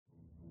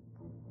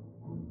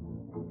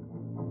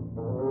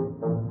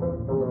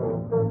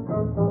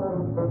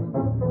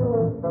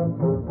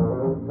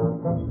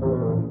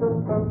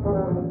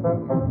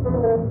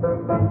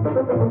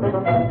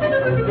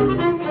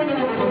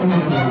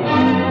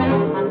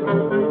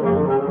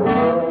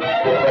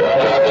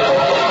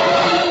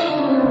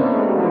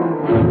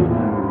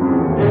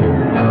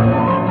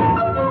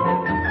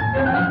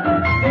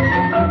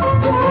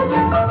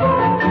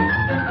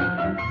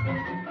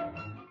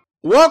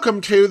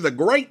Welcome to the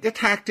Great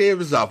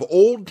Detectives of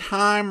Old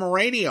Time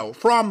Radio.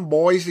 From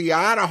Boise,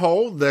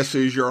 Idaho, this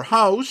is your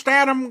host,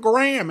 Adam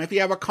Graham. If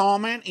you have a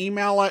comment,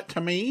 email it to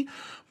me,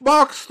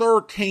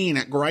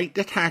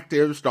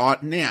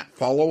 box13@greatdetectives.net.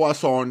 Follow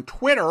us on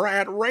Twitter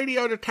at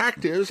Radio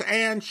Detectives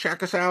and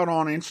check us out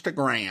on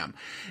Instagram,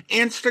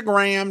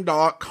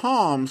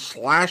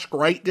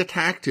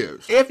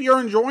 instagram.com/greatdetectives. If you're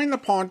enjoying the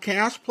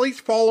podcast,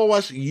 please follow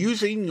us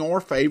using your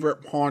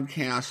favorite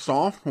podcast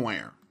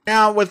software.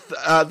 Now, with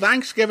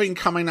Thanksgiving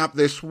coming up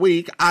this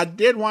week, I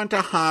did want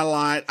to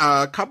highlight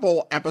a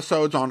couple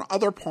episodes on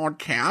other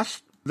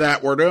podcasts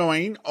that we're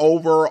doing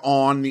over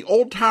on the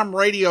Old Time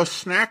Radio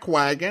Snack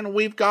Wagon.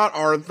 We've got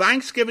our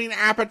Thanksgiving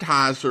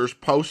appetizers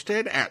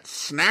posted at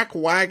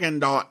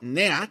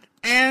snackwagon.net.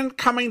 And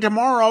coming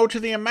tomorrow to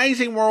the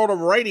amazing world of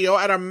radio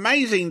at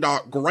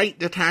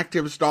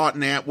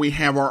amazing.greatdetectives.net, we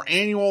have our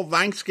annual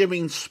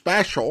Thanksgiving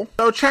special.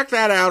 So check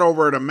that out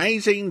over at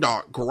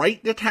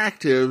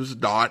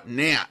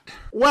amazing.greatdetectives.net.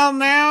 Well,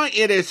 now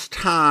it is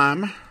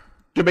time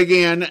to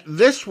begin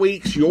this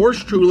week's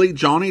Yours Truly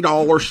Johnny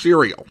Dollar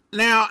serial.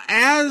 Now,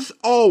 as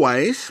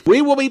always,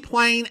 we will be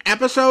playing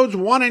episodes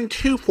 1 and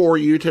 2 for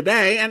you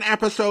today and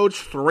episodes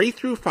 3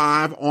 through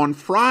 5 on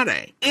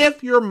Friday.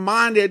 If you're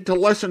minded to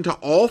listen to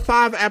all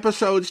 5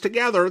 episodes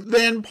together,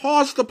 then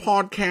pause the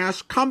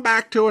podcast, come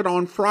back to it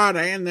on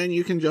Friday, and then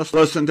you can just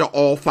listen to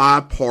all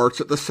 5 parts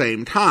at the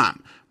same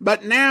time.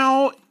 But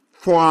now,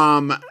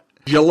 from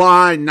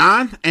July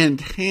 9th and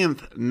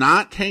 10th,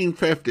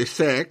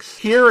 1956,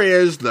 here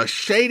is the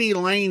Shady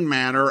Lane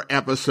Matter,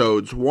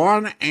 episodes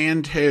 1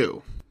 and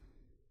 2.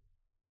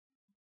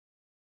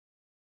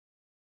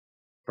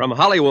 From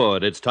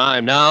Hollywood, it's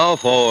time now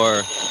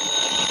for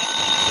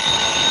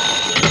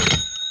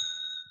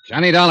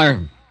Johnny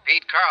Dollar.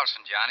 Pete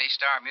Carlson, Johnny,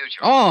 Star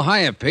Mutual. Oh,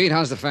 hiya, Pete.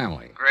 How's the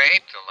family?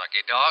 Great. The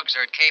lucky dogs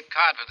are at Cape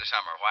Cod for the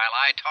summer while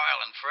I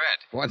toil and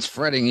fret. What's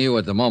fretting you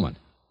at the moment?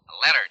 A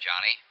letter,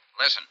 Johnny.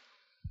 Listen.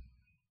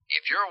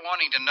 If you're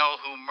wanting to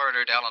know who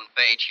murdered Ellen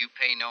Bates, you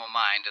pay no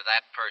mind to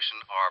that person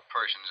or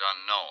persons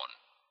unknown.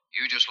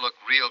 You just look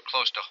real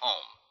close to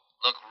home.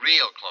 Look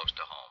real close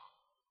to home.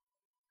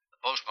 The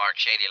postmark,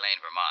 Shady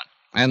Lane, Vermont.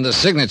 And the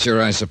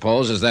signature, I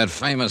suppose, is that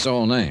famous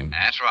old name.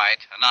 That's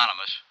right.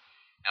 Anonymous.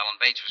 Ellen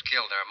Bates was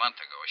killed there a month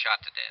ago,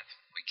 shot to death.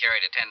 We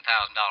carried a $10,000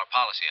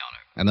 policy on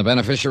her. And the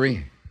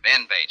beneficiary?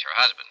 Ben Bates, her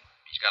husband.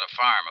 He's got a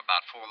farm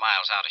about 4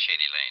 miles out of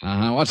Shady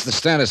Lane. What's the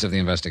status of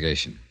the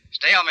investigation?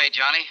 Stalemate,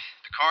 Johnny.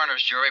 The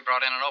coroner's jury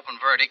brought in an open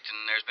verdict, and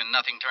there's been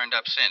nothing turned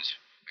up since.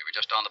 We were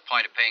just on the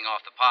point of paying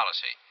off the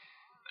policy.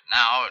 But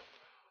now,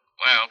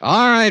 well...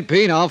 All right,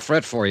 Pete, I'll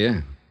fret for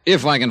you.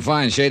 If I can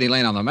find Shady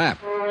Lane on the map.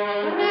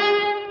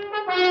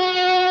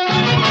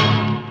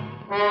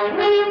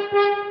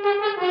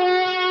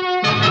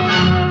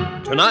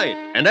 Tonight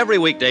and every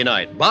weekday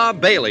night,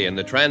 Bob Bailey in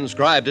the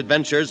transcribed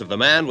adventures of the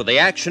man with the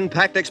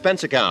action-packed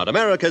expense account,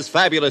 America's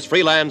fabulous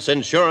freelance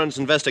insurance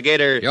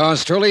investigator.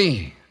 Yours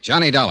truly,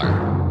 Johnny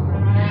Dollar.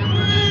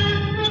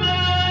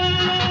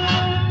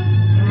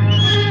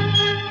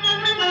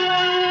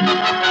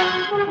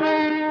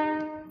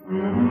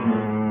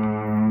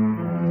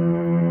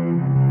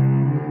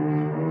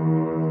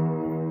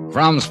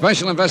 From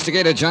Special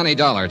Investigator Johnny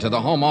Dollar to the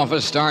Home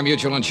Office, Star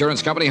Mutual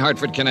Insurance Company,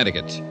 Hartford,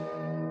 Connecticut.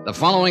 The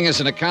following is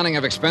an accounting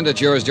of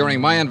expenditures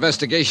during my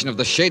investigation of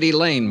the Shady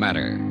Lane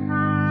matter.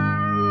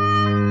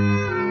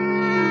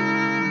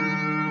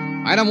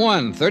 Item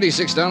 1,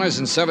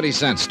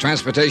 $36.70.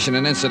 Transportation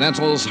and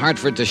incidentals,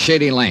 Hartford to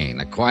Shady Lane,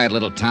 a quiet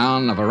little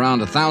town of around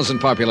 1,000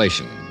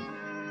 population.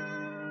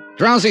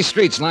 Drowsy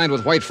streets lined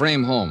with white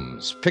frame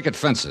homes, picket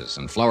fences,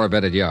 and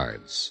flower-bedded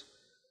yards.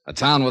 A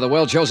town with a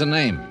well-chosen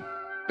name,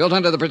 built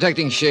under the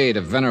protecting shade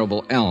of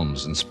venerable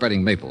elms and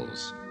spreading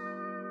maples.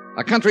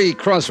 A country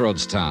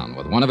crossroads town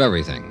with one of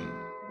everything.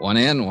 One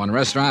inn, one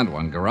restaurant,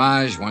 one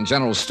garage, one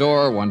general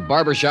store, one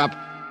barber shop,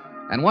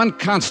 and one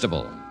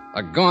constable,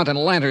 a gaunt and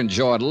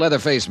lantern-jawed,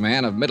 leather-faced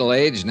man of middle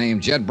age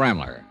named Jed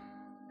Bramler.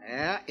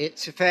 Yeah,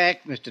 it's a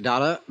fact, Mr.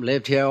 Dollar.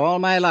 Lived here all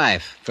my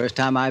life. First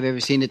time I've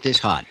ever seen it this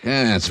hot.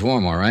 Yeah, it's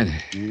warm, all right.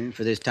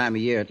 For this time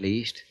of year, at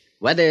least.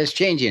 Weather's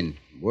changing.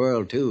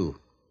 World, too.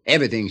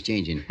 Everything's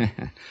changing.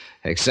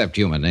 Except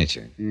human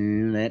nature.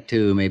 That,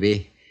 too,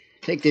 maybe.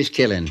 Take this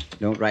killing.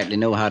 Don't rightly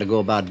know how to go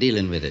about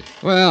dealing with it.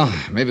 Well,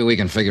 maybe we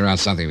can figure out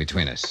something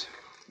between us.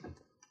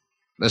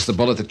 This the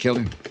bullet that killed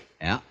him?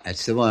 Yeah,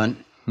 that's the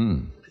one.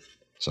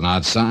 It's an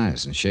odd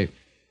size and shape.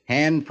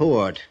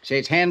 Hand-poured. Say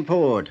it's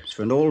hand-poured. It's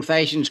for an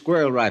old-fashioned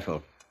squirrel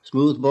rifle.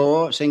 Smooth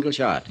bore, single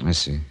shot. I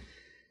see.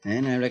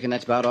 And I reckon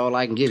that's about all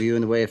I can give you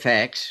in the way of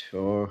facts,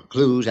 or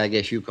clues, I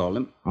guess you call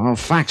them. All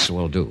facts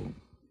will do.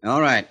 All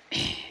right.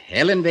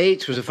 Ellen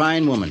Bates was a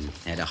fine woman,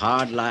 had a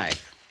hard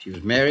life. She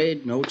was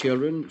married, no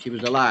children. She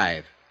was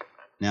alive.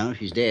 Now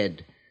she's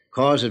dead.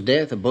 Cause of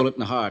death, a bullet in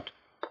the heart.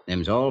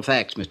 Them's all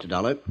facts, Mr.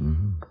 Dollar.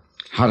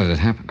 How did it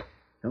happen?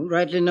 Don't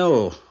rightly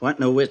know.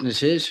 Want no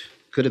witnesses.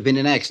 Could have been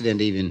an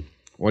accident, even.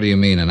 What do you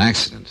mean, an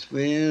accident?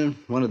 Well,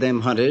 one of them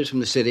hunters from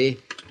the city.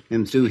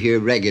 Them through here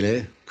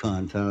regular.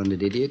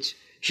 Confounded idiots.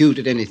 Shoot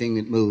at anything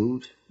that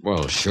moved.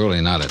 Well,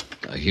 surely not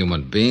a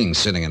human being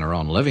sitting in her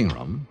own living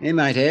room. They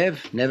might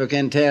have. Never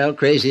can tell,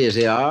 crazy as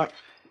they are.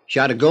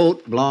 Shot a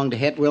goat, belonged to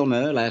Het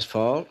Wilmer last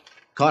fall.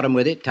 Caught 'em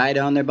with it, tied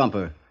on their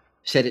bumper.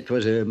 Said it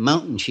was a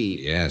mountain sheep.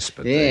 Yes,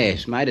 but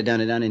Yes, might have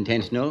done it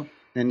unintentional.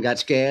 Then got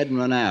scared and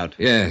run out.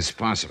 Yes,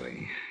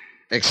 possibly.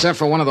 Except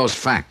for one of those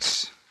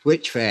facts.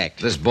 Which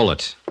fact? This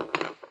bullet.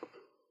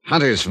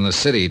 Hunters from the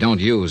city don't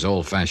use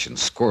old-fashioned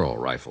squirrel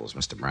rifles,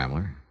 Mr.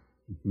 Bramler.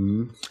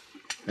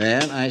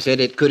 Well, I said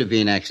it could have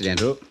been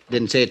accidental.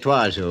 Didn't say it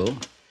was, though.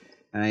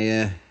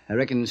 I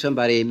reckon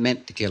somebody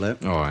meant to kill her.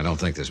 Oh, I don't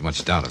think there's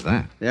much doubt of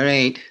that. There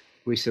ain't.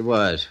 Wish there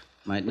was.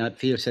 Might not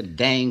feel so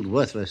danged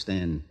worthless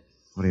then.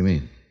 What do you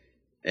mean?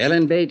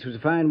 Ellen Bates was a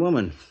fine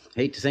woman.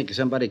 Hate to think of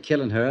somebody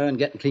killing her and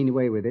getting clean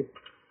away with it.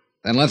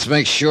 Then let's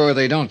make sure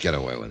they don't get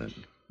away with it.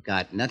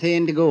 Got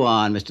nothing to go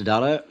on, Mr.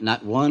 Dollar.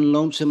 Not one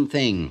lonesome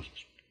thing.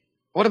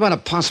 What about a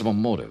possible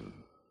motive?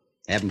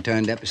 Haven't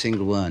turned up a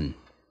single one.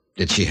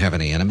 Did she have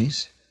any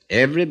enemies?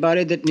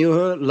 Everybody that knew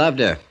her loved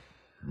her.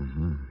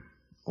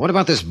 What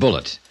about this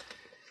bullet?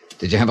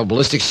 Did you have a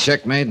ballistics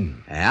check made?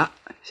 Yeah.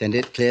 Send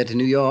it clear to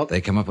New York.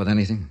 They come up with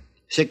anything?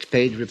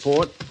 6-page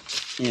report.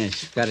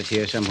 Yes, got it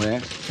here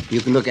somewhere. You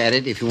can look at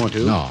it if you want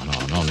to.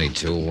 No need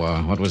to.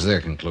 What was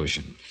their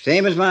conclusion?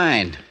 Same as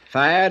mine.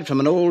 Fired from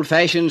an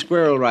old-fashioned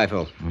squirrel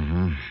rifle.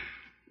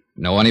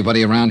 Know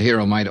anybody around here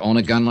who might own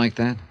a gun like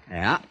that?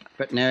 Yeah,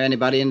 but near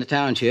anybody in the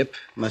township.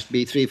 Must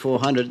be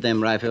 300-400 of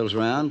them rifles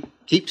around.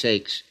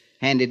 Keepsakes.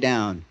 Handed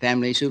down.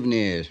 Family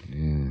souvenirs.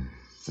 Yeah.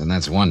 Then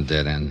that's one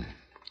dead end.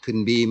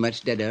 Couldn't be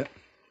much deader.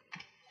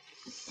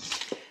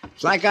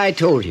 It's like I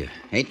told you.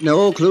 Ain't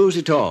no clues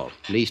at all.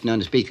 At least none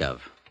to speak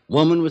of.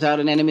 Woman without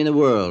an enemy in the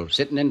world.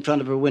 Sitting in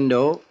front of her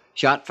window.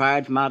 Shot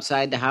fired from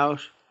outside the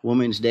house.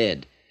 Woman's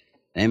dead.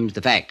 Them's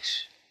the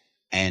facts.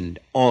 And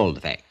all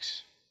the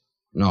facts.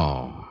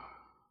 No.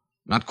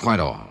 Not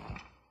quite all.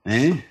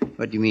 Eh?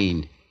 What do you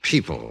mean?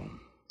 People.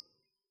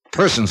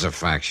 Persons are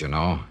facts, you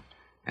know.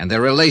 And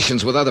their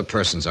relations with other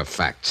persons are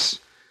facts.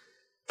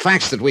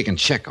 Facts that we can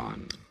check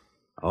on.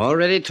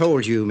 Already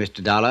told you,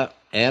 Mr. Dollar.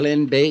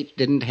 Ellen Bates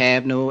didn't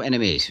have no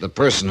enemies. The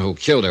person who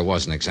killed her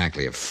wasn't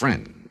exactly a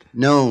friend.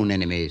 Known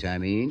enemies, I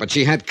mean. But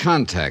she had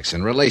contacts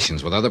and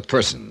relations with other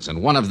persons,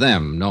 and one of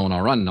them, known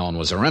or unknown,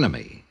 was her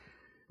enemy.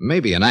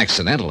 Maybe an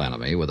accidental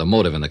enemy with a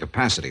motive and the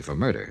capacity for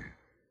murder.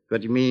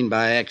 What do you mean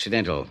by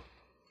accidental?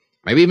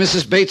 Maybe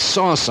Mrs. Bates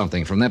saw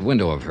something from that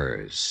window of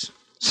hers.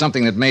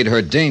 Something that made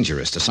her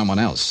dangerous to someone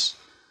else.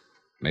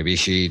 Maybe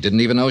she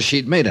didn't even know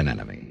she'd made an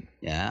enemy.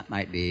 Yeah,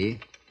 might be.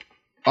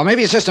 Or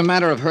maybe it's just a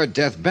matter of her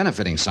death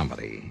benefiting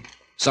somebody.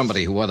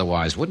 Somebody who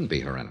otherwise wouldn't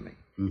be her enemy.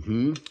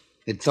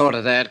 It thought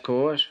of that, of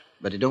course,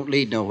 but it don't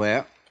lead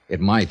nowhere. It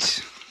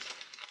might.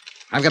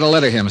 I've got a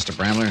letter here, Mr.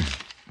 Bramler.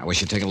 I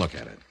wish you'd take a look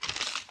at it.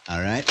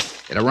 All right.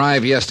 It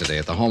arrived yesterday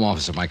at the home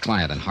office of my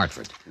client in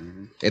Hartford.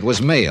 It was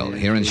mailed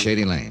here in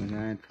Shady Lane.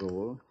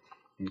 94.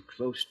 And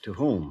close to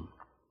home.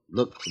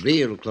 Look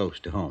real close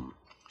to home.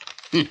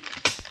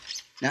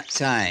 Not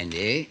signed,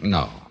 eh?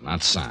 No,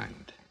 not signed.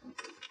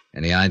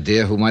 Any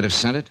idea who might have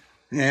sent it?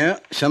 Yeah,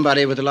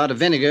 somebody with a lot of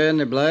vinegar in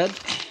their blood.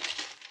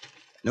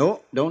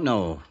 No, don't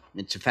know.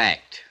 It's a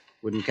fact.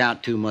 Wouldn't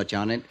count too much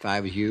on it if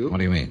I was you. What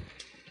do you mean?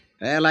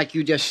 Well, like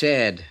you just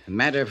said, a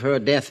matter of her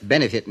death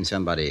benefiting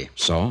somebody.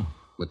 So?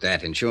 With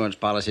that insurance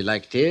policy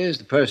like it is,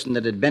 the person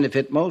that'd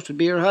benefit most would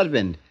be her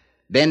husband,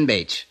 Ben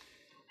Bates.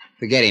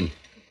 Forget him.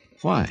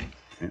 Why?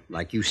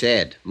 Like you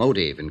said,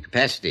 motive and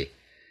capacity.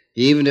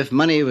 Even if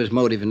money was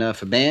motive enough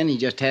for Ben, he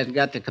just hasn't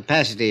got the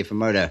capacity for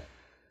murder.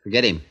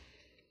 Forget him.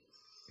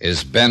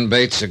 Is Ben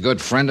Bates a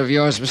good friend of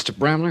yours, Mr.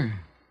 Bramler?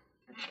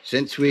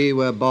 Since we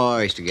were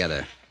boys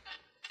together.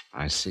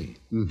 I see.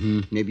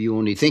 Maybe you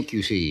only think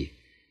you see.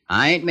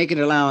 I ain't making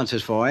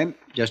allowances for him.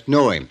 Just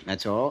know him,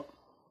 that's all.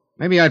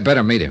 Maybe I'd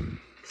better meet him.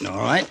 All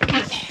right.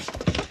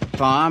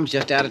 Farm's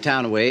just out of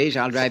town a ways.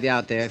 I'll drive you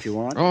out there if you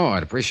want. Oh,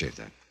 I'd appreciate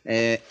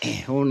that.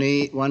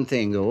 Only one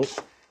thing, though.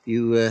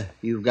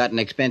 You've got an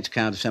expense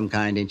account of some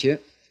kind, ain't you?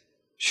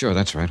 Sure,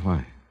 that's right.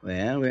 Why?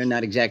 Well, we're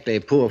not exactly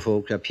poor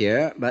folks up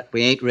here, but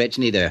we ain't rich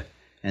neither.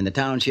 And the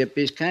township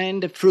is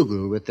kind of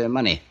frugal with their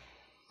money.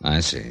 I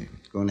see.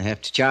 Going to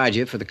have to charge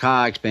you for the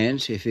car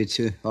expense if it's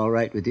all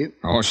right with you.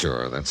 Oh,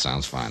 sure. That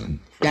sounds fine.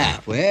 Yeah,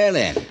 well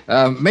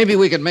then. Maybe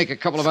we could make a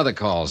couple of other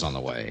calls on the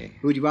way.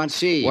 Who do you want to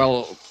see?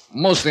 Well,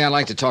 mostly I'd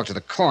like to talk to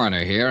the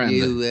coroner here and...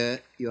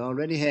 You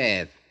already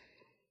have.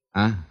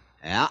 Huh?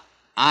 Yeah,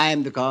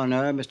 I'm the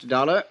coroner, Mr.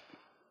 Dollar.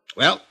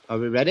 Well, are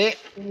we ready?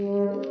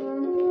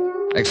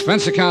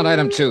 Expense account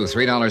item 2,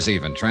 $3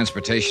 even.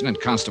 Transportation and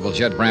Constable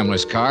Jed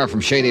Bramler's car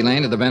from Shady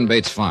Lane to the Ben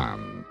Bates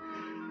farm.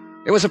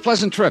 It was a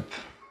pleasant trip.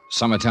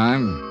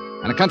 Summertime,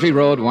 and a country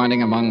road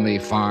winding among the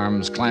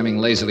farms, climbing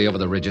lazily over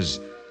the ridges.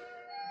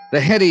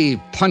 The heady,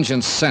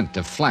 pungent scent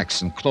of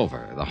flax and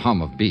clover, the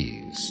hum of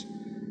bees.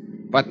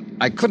 But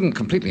I couldn't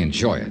completely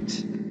enjoy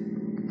it.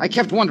 I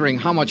kept wondering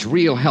how much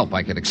real help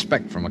I could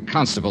expect from a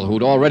constable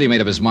who'd already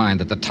made up his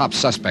mind that the top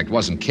suspect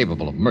wasn't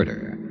capable of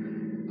murder.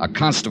 A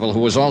constable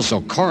who was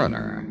also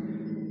coroner,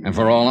 and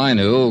for all I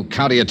knew,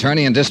 county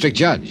attorney and district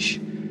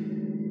judge.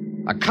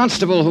 A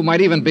constable who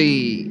might even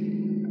be,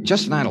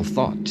 just an idle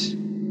thought,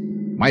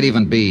 might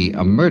even be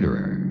a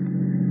murderer.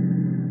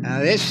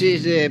 This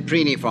is the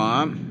Preeny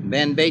farm.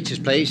 Ben Bates's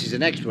place is the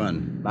next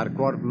one, about a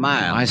quarter of a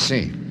mile. I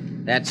see.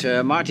 That's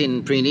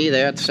Martin Preeny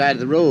there at the side of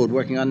the road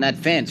working on that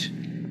fence.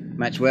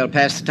 Might as well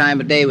pass the time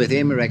of day with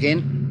him, I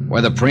reckon. Were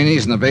the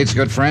Preenys and the Bates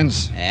good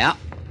friends? Yeah,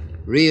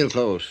 real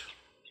close.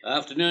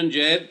 Afternoon,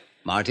 Jed.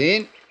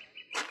 Martin?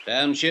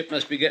 Township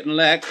must be getting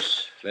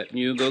lax, letting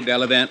you go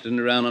gallivanting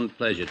around on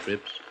pleasure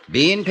trips.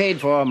 Being paid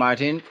for,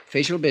 Martin.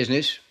 Official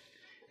business.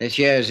 This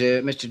here's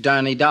Mr.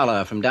 Darnley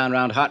Dollar from down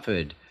round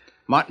Hartford.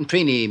 Martin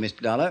Preeny, Mr.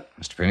 Dollar.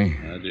 Mr. Preeny?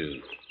 I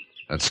do.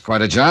 That's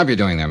quite a job you're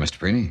doing there, Mr.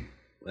 Preeny.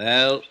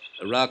 Well,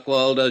 a rock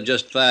wall does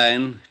just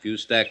fine if you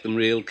stack them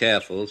real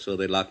careful so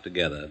they lock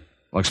together.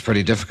 Looks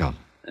pretty difficult.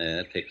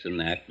 It takes a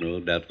knack, no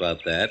doubt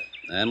about that,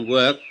 and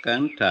work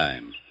and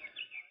time.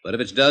 But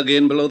if it's dug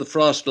in below the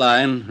frost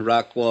line, a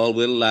rock wall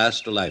will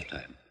last a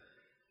lifetime.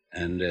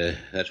 And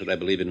that's what I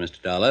believe in,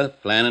 Mr. Dollar.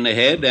 Planning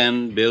ahead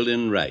and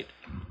building right.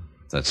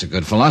 That's a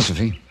good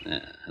philosophy.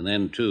 And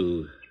then,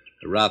 too,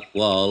 a rock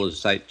wall is a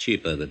sight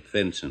cheaper than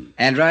fencing.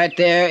 And right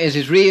there is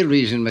his real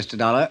reason, Mr.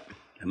 Dollar.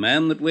 A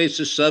man that wastes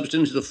his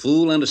substance is a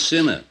fool and a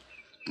sinner.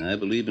 I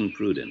believe in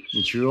prudence.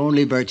 It's your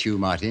only virtue,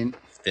 Martin.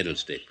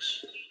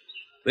 Fiddlesticks.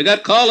 We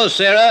got callers,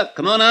 Sarah.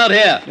 Come on out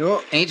here.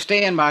 No, ain't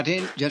staying,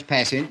 Martin. Just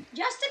passing.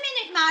 Just a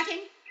minute, Martin.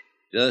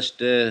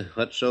 Just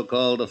what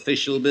so-called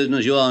official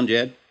business you on,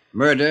 Jed?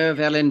 Murder of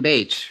Ellen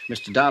Bates.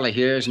 Mr. Dollar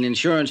here is an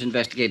insurance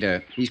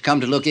investigator. He's come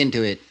to look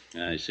into it.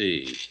 I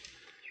see.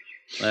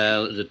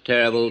 Well, it's a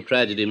terrible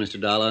tragedy, Mr.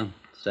 Dollar.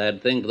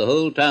 Sad thing for the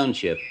whole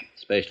township,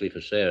 especially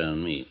for Sarah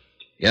and me.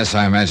 Yes,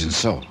 I imagine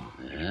so.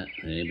 Yeah,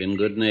 they've been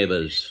good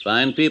neighbors.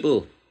 Fine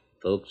people.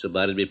 Folks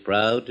about'd be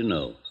proud to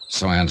know.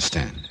 So I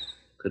understand.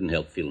 Couldn't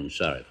help feeling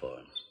sorry for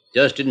him.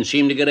 Just didn't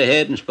seem to get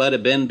ahead in spite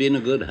of Ben being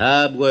a good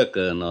hard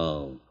worker and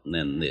all. And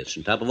then this,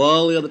 on top of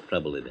all the other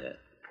trouble he'd had.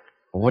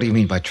 Well, what do you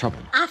mean by trouble?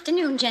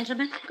 Afternoon,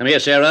 gentlemen. Come here,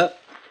 Sarah.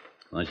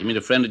 I want you to meet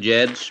a friend of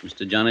Jed's,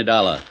 Mr. Johnny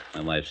Dollar,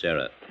 my wife,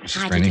 Sarah.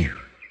 Mrs. Preeny?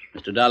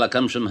 Mr. Dollar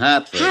comes from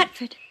Hartford.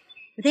 Hartford?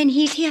 Then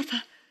he's here for...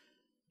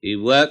 He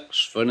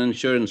works for an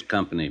insurance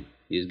company.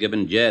 He's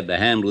given Jed a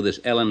hand with this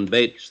Ellen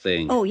Bates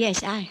thing. Oh,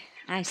 yes,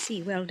 I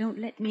see. Well, don't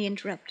let me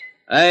interrupt.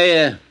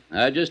 I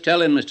just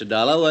tell him, Mr.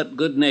 Dollar, what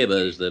good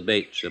neighbors the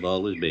Bates have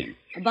always been.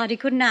 A body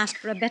couldn't ask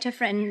for a better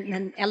friend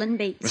than Ellen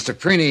Bates. Mr.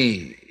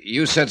 Preeny,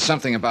 you said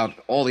something about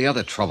all the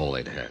other trouble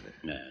they'd had.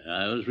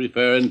 I was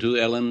referring to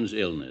Ellen's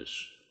illness.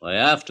 Why,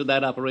 after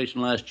that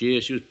operation last year,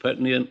 she was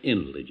pertinently an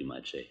invalid, you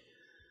might say.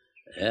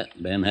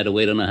 Ben had to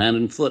wait on her hand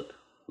and foot,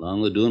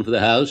 along with doing for the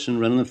house and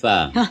running the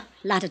farm. A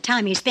lot of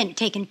time he spent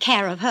taking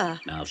care of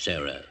her. Now,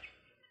 Sarah.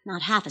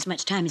 Not half as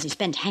much time as he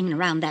spent hanging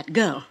around that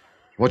girl.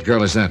 What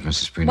girl is that,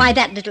 Mrs. Preeny? Why,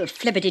 that little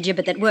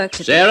flibberty-gibbet that works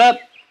at... Sarah!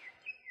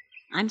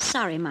 I'm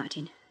sorry,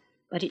 Martin,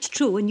 but it's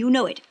true and you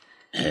know it.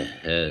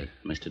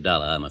 Mr.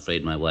 Dollar, I'm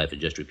afraid my wife is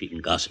just repeating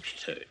gossip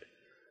she's heard.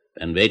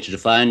 Ben Bates is a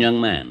fine young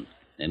man.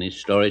 Any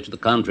story to the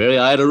contrary,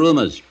 idle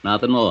rumors,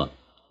 nothing more.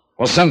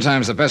 Well,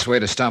 sometimes the best way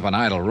to stop an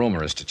idle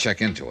rumor is to check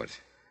into it.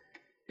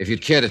 If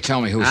you'd care to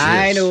tell me who she is.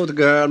 I know the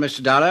girl,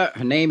 Mr. Dollar.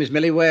 Her name is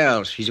Millie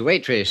Wells. She's a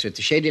waitress at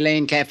the Shady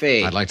Lane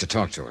Cafe. I'd like to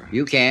talk to her.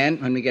 You can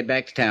when we get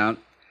back to town.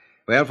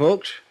 Well,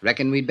 folks,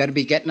 reckon we'd better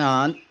be getting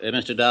on.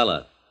 Mr.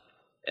 Dollar,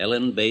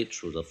 Ellen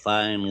Bates was a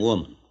fine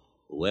woman.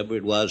 Whoever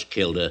it was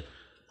killed her.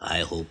 I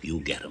hope you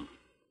get him.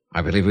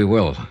 I believe we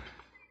will.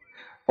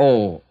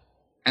 Oh,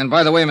 and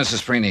by the way,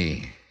 Mrs.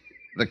 Preeny,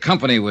 the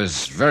company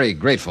was very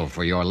grateful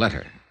for your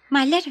letter.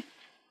 My letter?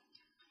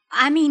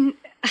 I mean,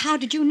 how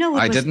did you know it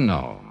was... I didn't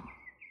know.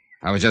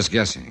 I was just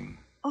guessing.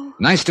 Oh.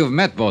 Nice to have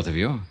met both of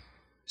you.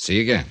 See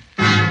you again.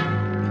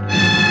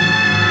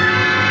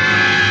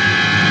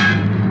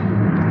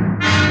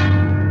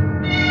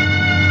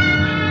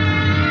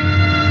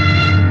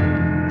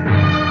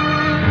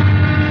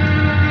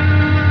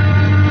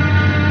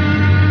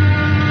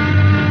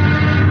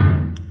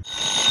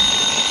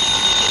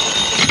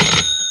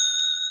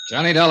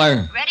 Johnny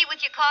Dollar. Ready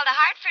with your call to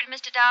Hartford,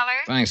 Mr. Dollar.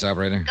 Thanks,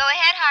 operator. Go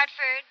ahead,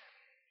 Hartford.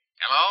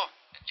 Hello?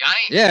 Johnny?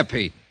 Yeah,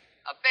 Pete.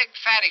 A big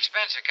fat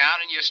expense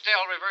account, and you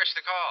still reverse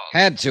the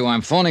call. Had to.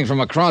 I'm phoning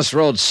from a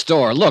crossroads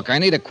store. Look, I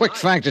need a quick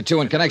fact or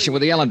two in connection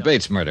with the Ellen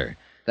Bates murder.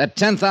 That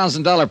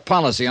 $10,000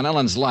 policy on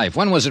Ellen's life.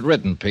 When was it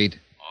written, Pete?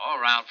 Oh,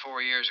 around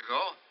 4 years ago.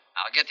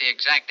 I'll get the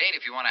exact date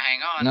if you want to hang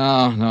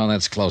on. No,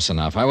 that's close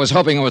enough. I was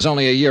hoping it was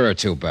only a year or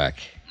two back.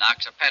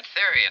 Knocks a pet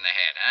theory in the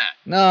head, huh?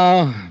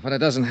 No, but it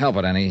doesn't help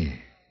it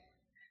any.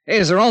 Hey,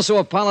 is there also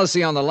a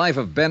policy on the life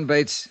of Ben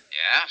Bates?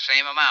 Yeah,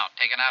 same amount,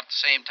 taken out at the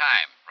same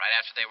time, right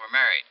after they were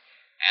married.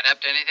 Add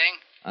up to anything?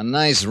 A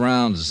nice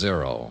round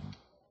zero.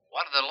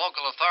 What do the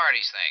local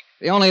authorities think?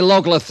 The only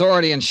local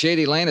authority in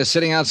Shady Lane is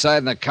sitting outside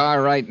in the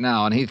car right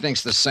now, and he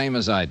thinks the same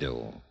as I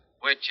do.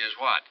 Which is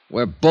what?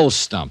 We're both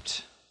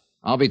stumped.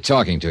 I'll be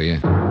talking to you.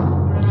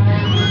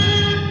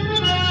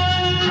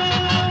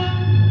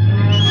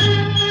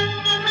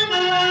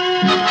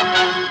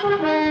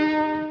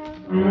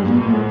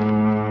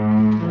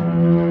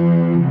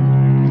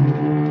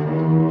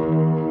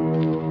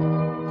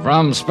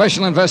 From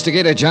Special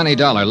Investigator Johnny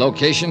Dollar,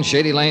 location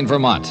Shady Lane,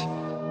 Vermont,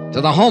 to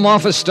the Home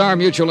Office Star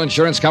Mutual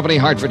Insurance Company,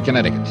 Hartford,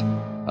 Connecticut.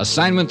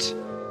 Assignment,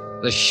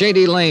 the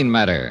Shady Lane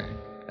matter.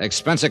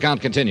 Expense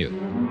account continued.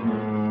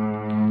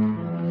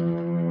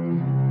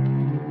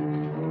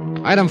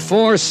 Item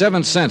 4,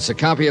 7 cents, a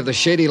copy of the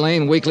Shady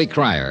Lane Weekly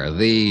Crier,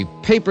 the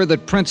paper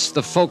that prints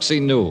the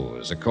folksy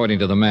news, according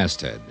to the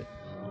masthead.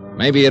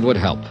 Maybe it would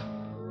help,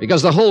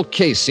 because the whole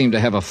case seemed to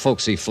have a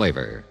folksy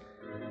flavor.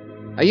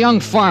 A young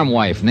farm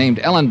wife named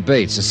Ellen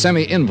Bates, a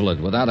semi-invalid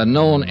without a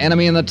known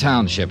enemy in the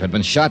township, had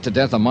been shot to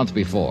death a month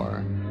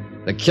before.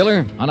 The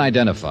killer,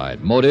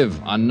 unidentified.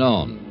 Motive,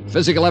 unknown.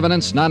 Physical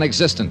evidence,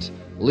 non-existent.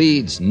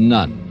 Leads,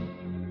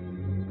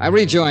 none. I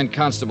rejoined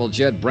Constable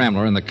Jed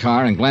Bramler in the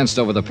car and glanced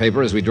over the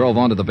paper as we drove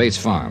on to the Bates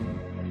farm.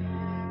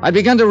 I'd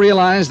begun to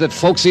realize that,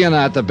 folksy or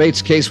not, the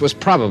Bates case was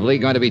probably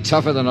going to be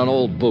tougher than an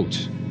old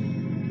boot.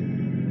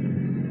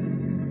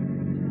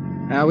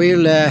 Now, we'll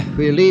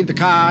leave the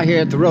car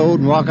here at the road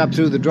and walk up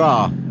through the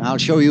draw. I'll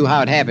show you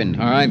how it happened.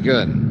 All right,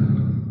 good.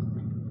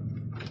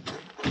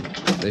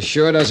 This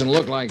sure doesn't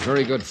look like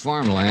very good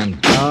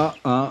farmland.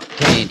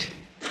 Tain't.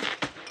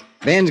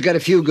 Ben's got a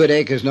few good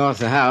acres north of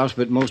the house,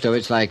 but most of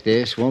it's like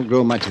this. Won't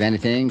grow much of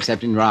anything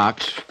except in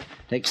rocks.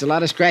 Takes a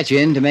lot of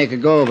scratching to make a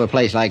go of a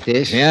place like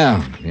this.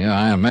 Yeah,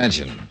 I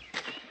imagine.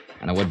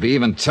 And it would be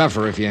even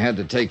tougher if you had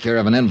to take care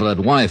of an invalid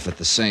wife at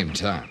the same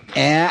time.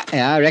 Yeah,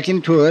 I reckon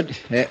it would.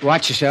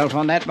 Watch yourself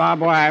on that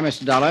barbed wire,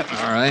 Mr. Dollar.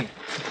 All right.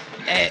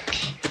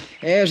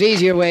 There's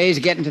easier ways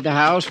of getting to the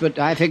house, but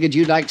I figured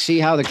you'd like to see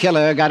how the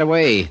killer got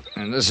away.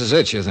 And this is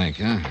it, you think,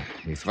 huh?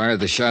 He fired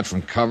the shot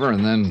from cover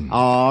and then...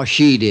 Oh,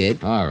 she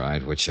did. All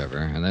right, whichever.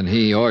 And then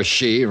he or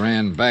she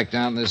ran back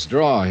down this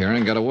draw here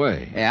and got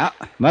away. Yeah,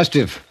 must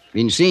have.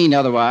 Been seen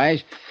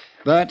otherwise.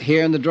 But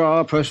here in the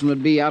draw, a person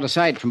would be out of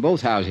sight from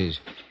both houses.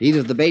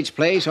 Either the Bates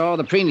place or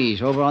the Preeney's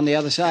over on the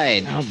other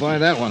side. I'll buy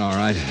that one, all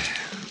right.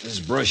 This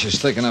brush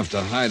is thick enough to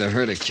hide a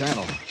herd of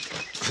cattle.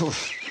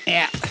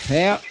 Yeah,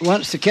 well,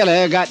 once the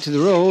killer got to the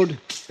road,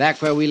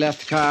 back where we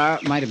left the car,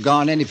 might have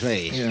gone any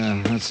place.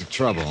 Yeah, that's the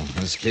trouble.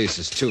 This case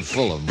is too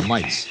full of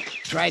mites.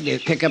 Tried to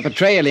pick up a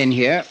trail in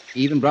here,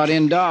 even brought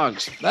in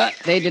dogs, but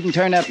they didn't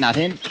turn up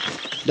nothing.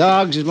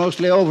 Dogs is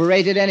mostly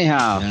overrated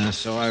anyhow. Yeah,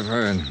 so I've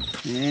heard.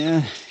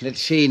 Yeah, let's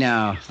see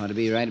now. Ought to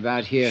be right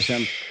about here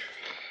some...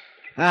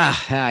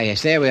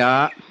 yes, there we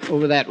are.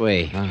 Over that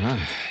way. Uh-huh,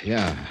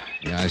 yeah,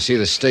 I see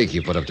the stake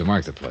you put up to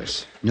mark the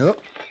place.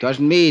 Nope,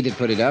 wasn't me that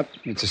put it up.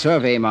 It's a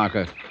survey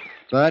marker.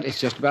 But it's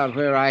just about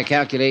where I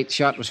calculate the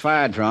shot was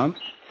fired from.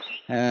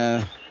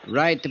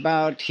 Right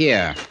about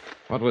here.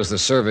 What was the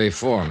survey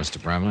for, Mr.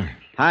 Bramler?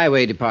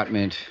 Highway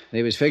Department.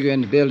 They was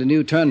figuring to build a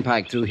new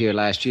turnpike through here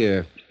last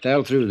year.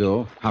 Fell through,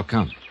 though. How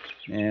come?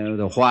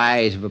 The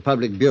whys of a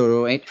public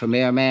bureau ain't for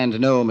mere man to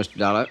know, Mr.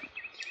 Dollar.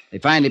 They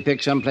finally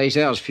picked someplace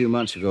else a few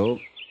months ago.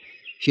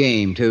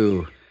 Shame,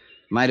 too.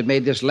 Might have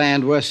made this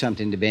land worth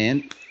something to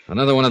Ben.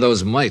 Another one of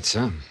those mites,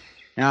 huh?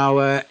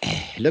 Now,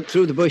 look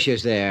through the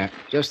bushes there,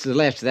 just to the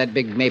left of that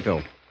big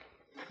maple.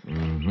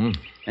 Mm-hmm.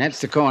 That's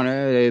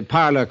the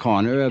parlor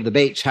corner of the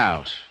Bates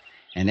house.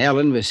 And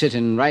Ellen was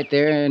sitting right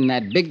there in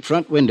that big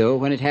front window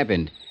when it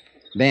happened.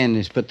 Ben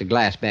has put the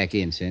glass back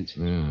in since.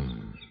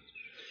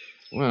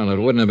 Well, it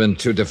wouldn't have been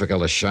too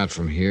difficult a shot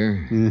from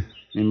here.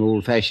 Them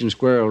old-fashioned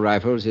squirrel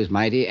rifles is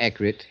mighty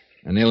accurate.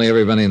 And nearly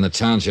everybody in the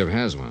township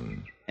has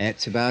one.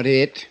 That's about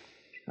it.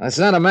 It's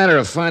not a matter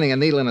of finding a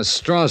needle in a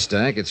straw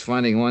stack. It's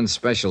finding one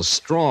special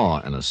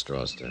straw in a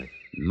straw stack.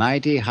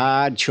 Mighty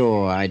hard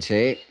chore, I'd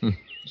say.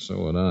 So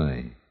would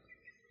I.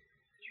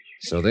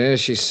 So there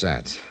she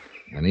sat,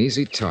 an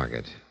easy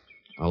target,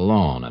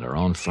 alone at her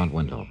own front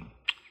window.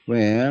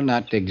 Well,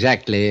 not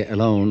exactly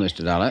alone,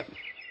 Mr. Dollar.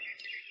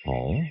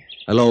 Oh?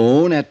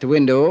 Alone at the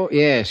window,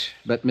 yes.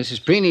 But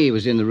Mrs. Preeney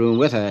was in the room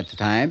with her at the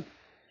time.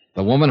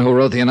 The woman who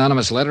wrote the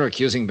anonymous letter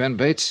accusing Ben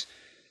Bates?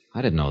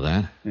 I didn't know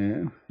that.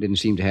 Yeah, didn't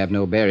seem to have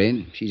no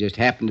bearing. She just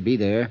happened to be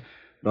there.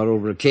 Brought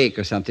over a cake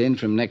or something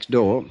from next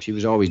door. She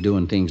was always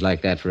doing things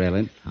like that for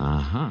Ellen.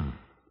 Uh-huh.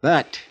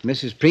 But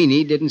Mrs.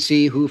 Preeney didn't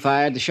see who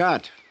fired the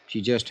shot.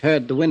 She just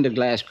heard the window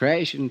glass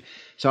crash and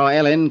saw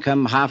Ellen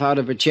come half out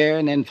of her chair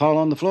and then fall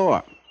on the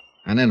floor.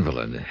 An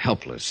invalid,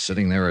 helpless,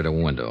 sitting there at a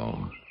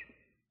window.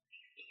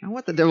 Now,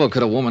 what the devil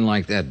could a woman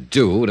like that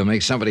do to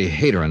make somebody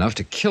hate her enough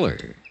to kill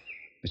her?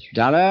 Mr.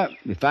 Dollar,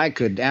 if I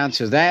could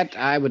answer that,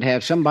 I would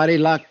have somebody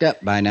locked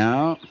up by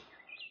now.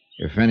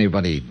 If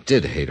anybody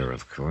did hate her,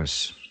 of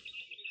course.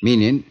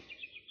 Meaning?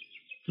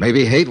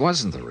 Maybe hate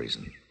wasn't the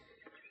reason.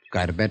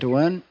 Got a better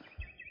one?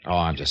 Oh,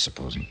 I'm just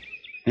supposing.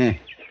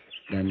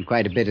 Done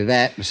quite a bit of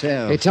that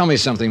myself. Hey, tell me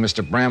something,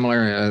 Mr.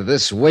 Bramler.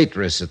 This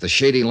waitress at the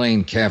Shady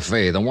Lane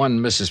Cafe, the one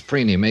Mrs.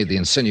 Preeney made the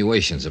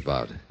insinuations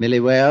about. Millie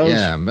Wells?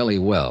 Yeah, Millie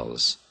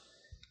Wells.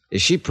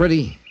 Is she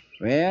pretty?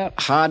 Well,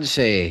 hard to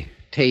say.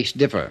 Tastes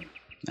differ.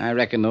 I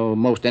reckon, though,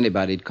 most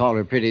anybody'd call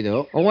her pretty,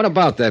 though. Well, what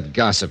about that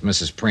gossip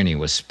Mrs. Preeney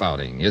was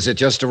spouting? Is it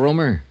just a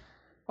rumor?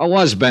 Or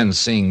was Ben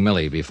seeing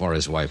Millie before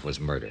his wife was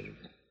murdered?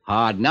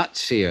 Hard not to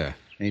see her.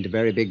 Ain't a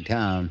very big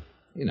town.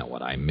 You know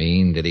what I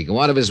mean. Did he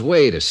go out of his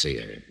way to see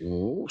her?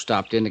 Oh,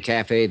 stopped in the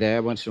cafe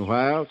there once in a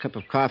while. Cup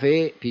of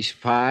coffee, piece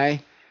of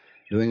pie.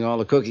 Doing all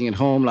the cooking at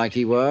home like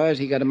he was.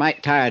 He got a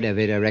mite tired of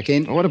it, I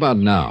reckon. Well, what about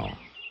now?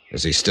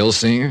 Is he still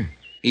seeing her?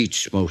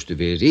 Eats most of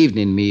his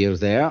evening meals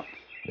there.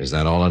 Is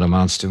that all it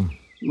amounts to?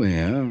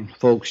 Well,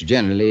 folks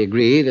generally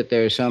agree that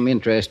there's some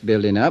interest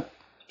building up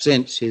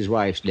since his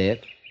wife's death.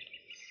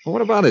 Well,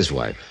 what about his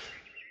wife?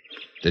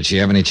 Did she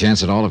have any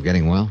chance at all of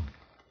getting well?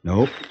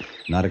 Nope,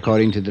 not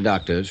according to the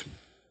doctors.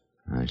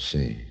 I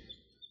see.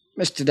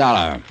 Mr.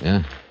 Dollar.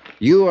 Yeah?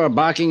 You are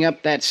barking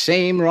up that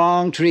same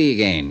wrong tree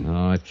again.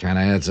 Oh, it kind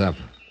of adds up.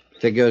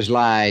 Figures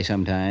lie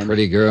sometimes.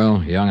 Pretty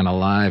girl, young and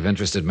alive,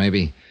 interested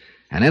maybe.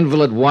 An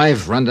invalid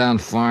wife, rundown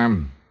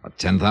farm, a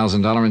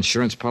 $10,000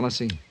 insurance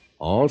policy.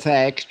 All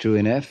facts, true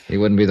enough. He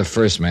wouldn't be the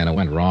first man who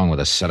went wrong with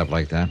a setup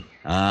like that.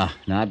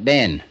 Not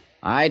Ben.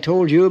 I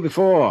told you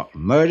before,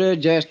 murder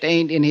just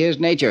ain't in his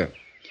nature.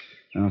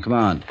 Now, come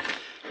on.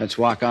 Let's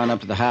walk on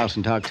up to the house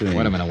and talk to him.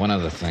 Wait a minute, one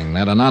other thing.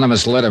 That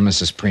anonymous letter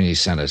Mrs. Preeny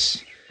sent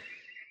us.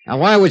 Now,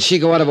 why would she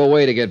go out of her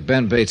way to get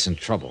Ben Bates in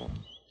trouble?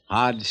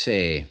 Hard to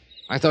say.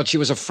 I thought she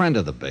was a friend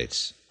of the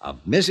Bates. Of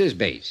Mrs.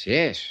 Bates,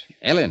 yes.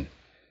 Ellen.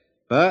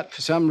 But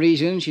for some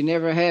reason, she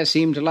never has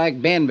seemed to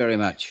like Ben very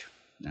much.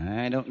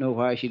 I don't know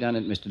why she done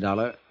it, Mr.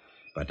 Dollar,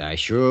 but I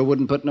sure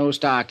wouldn't put no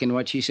stock in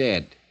what she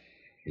said.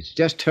 It's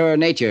just her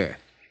nature.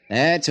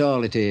 That's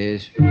all it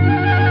is.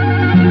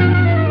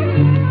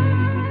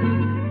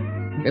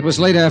 It was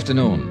late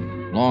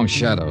afternoon. Long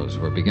shadows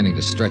were beginning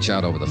to stretch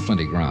out over the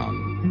flinty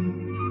ground.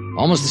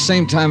 Almost the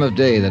same time of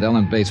day that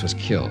Ellen Bates was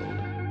killed.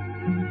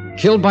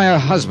 Killed by her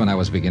husband, I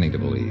was beginning to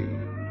believe.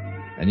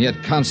 And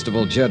yet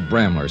Constable Jed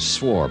Bramler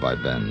swore by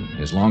Ben,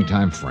 his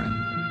longtime friend.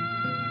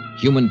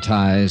 Human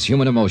ties,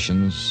 human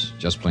emotions,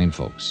 just plain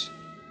folks.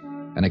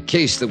 And a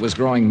case that was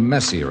growing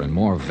messier and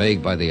more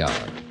vague by the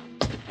hour.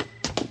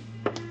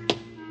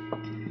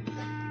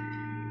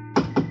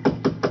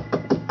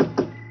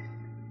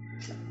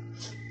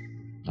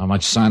 Not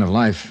much sign of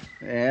life.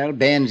 Well,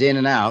 Ben's in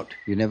and out.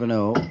 You never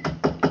know.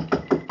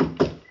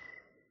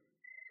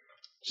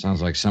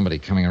 Sounds like somebody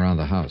coming around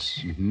the house.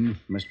 Mm-hmm.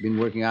 Must have been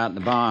working out in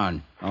the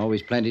barn.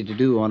 Always plenty to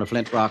do on a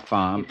Flint Rock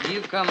farm.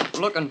 You come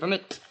looking for me,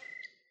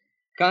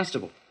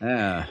 Constable.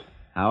 How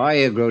are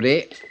you,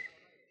 Grody?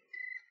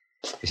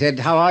 I said,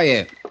 how are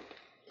you?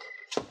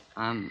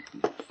 I'm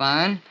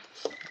fine.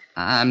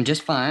 I'm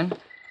just fine.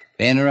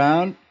 Ben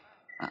around?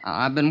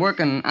 I've been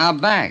working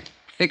out back,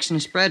 fixing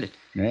to spread it.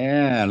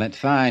 Yeah, that's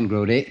fine,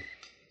 Grody.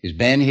 Is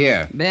Ben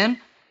here? Ben?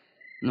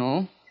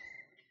 No.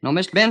 No,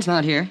 Mr. Ben's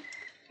not here.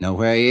 Know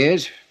where he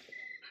is?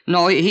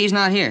 No, he's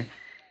not here.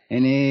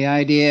 Any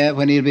idea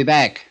when he'll be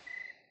back?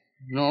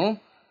 No.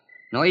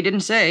 No, he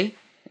didn't say.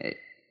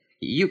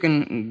 You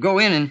can go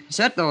in and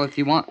sit, though, if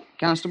you want,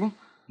 Constable.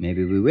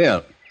 Maybe we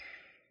will.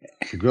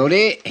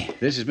 Grody,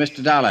 this is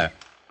Mr. Dollar.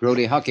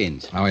 Grody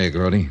Hawkins. How are you,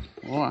 Grody?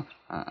 Oh,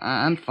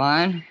 I'm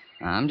fine.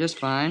 I'm just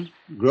fine.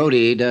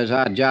 Grody does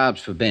odd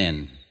jobs for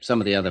Ben. Some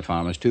of the other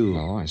farmers, too.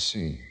 Oh, I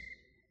see.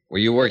 Were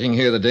you working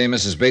here the day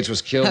Mrs. Bates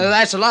was killed?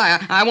 That's a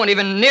lie. I wasn't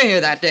even near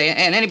here that day,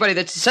 and anybody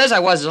that says I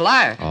was is a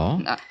liar.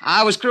 Oh?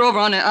 I was crew over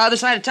on the other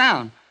side of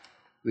town.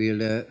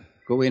 We'll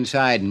go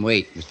inside and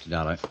wait, Mr.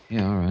 Dollar.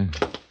 Yeah, all right.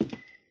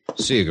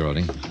 See you,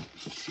 Grody.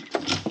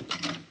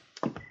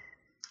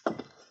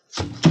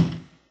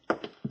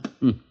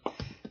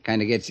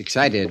 Kind of gets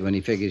excited when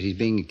he figures he's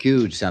being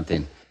accused of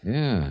something.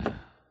 Yeah.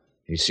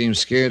 He seems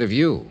scared of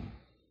you.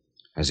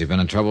 Has he been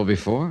in trouble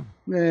before?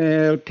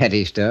 Well,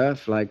 petty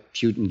stuff, like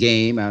shooting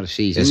game out of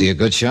season. Is he a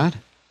good shot?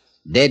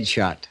 Dead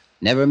shot.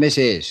 Never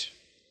misses.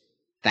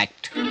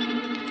 Fact.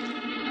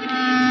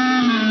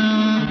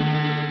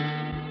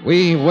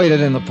 We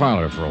waited in the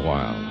parlor for a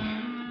while,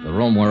 the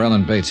room where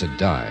Ellen Bates had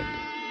died.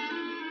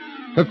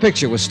 Her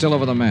picture was still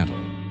over the mantel.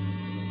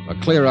 A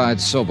clear-eyed,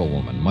 sober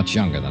woman, much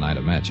younger than I'd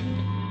imagined.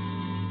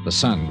 The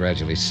sun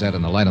gradually set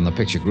and the light on the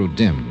picture grew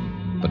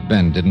dim, but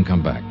Ben didn't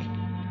come back.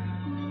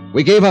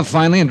 We gave up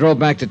finally and drove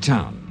back to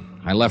town.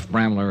 I left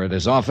Bramler at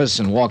his office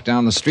and walked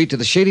down the street to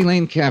the Shady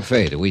Lane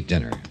Cafe to eat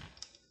dinner.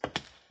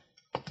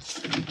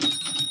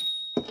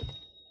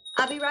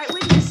 I'll be right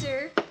with you,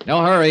 sir.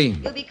 No hurry.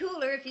 You'll be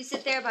cooler if you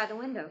sit there by the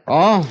window.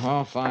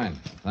 Oh, fine.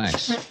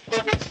 Thanks.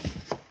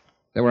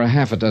 There were a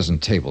half a dozen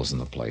tables in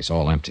the place,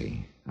 all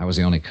empty. I was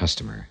the only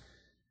customer.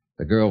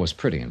 The girl was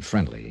pretty and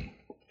friendly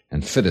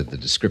and fitted the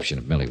description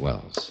of Millie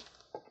Wells.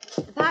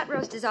 The pot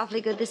roast is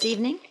awfully good this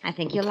evening. I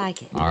think you'll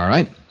like it. All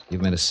right.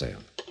 You've made a sale.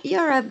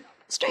 You're a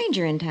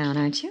stranger in town,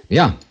 aren't you?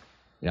 Yeah.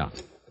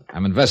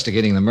 I'm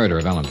investigating the murder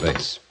of Ellen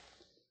Bates.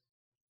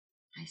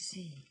 I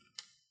see.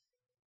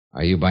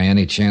 Are you by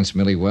any chance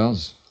Millie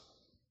Wells?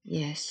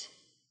 Yes.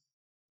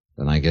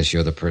 Then I guess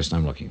you're the person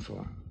I'm looking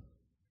for.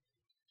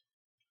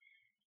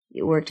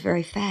 You worked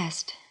very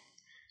fast.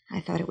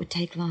 I thought it would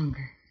take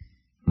longer.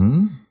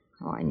 Hmm?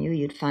 Oh, I knew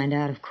you'd find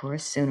out, of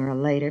course, sooner or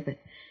later, but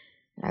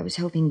I was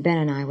hoping Ben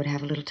and I would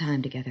have a little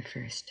time together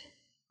first.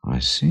 I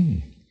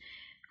see.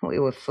 We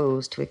were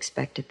fools to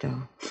expect it,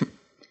 though.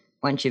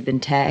 Once you've been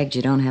tagged,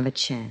 you don't have a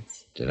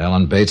chance. Did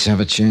Ellen Bates have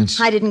a chance?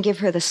 I didn't give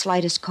her the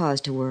slightest cause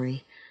to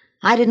worry.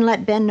 I didn't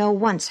let Ben know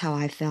once how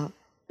I felt.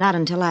 Not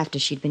until after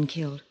she'd been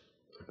killed.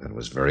 That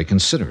was very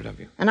considerate of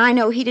you. And I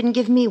know he didn't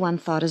give me one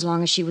thought as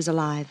long as she was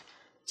alive.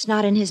 It's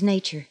not in his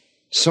nature.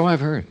 So I've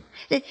heard.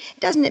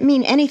 Doesn't it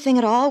mean anything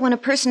at all when a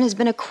person has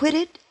been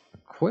acquitted?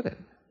 Acquitted?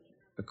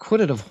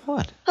 Acquitted of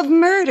what? Of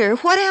murder.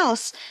 What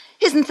else?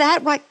 Isn't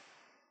that why...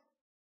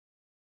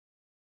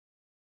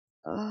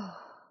 Oh.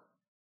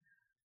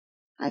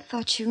 I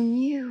thought you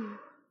knew.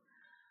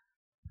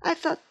 I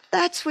thought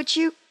that's what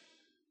you...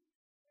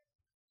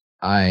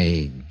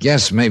 I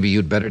guess maybe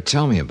you'd better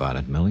tell me about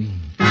it, Millie.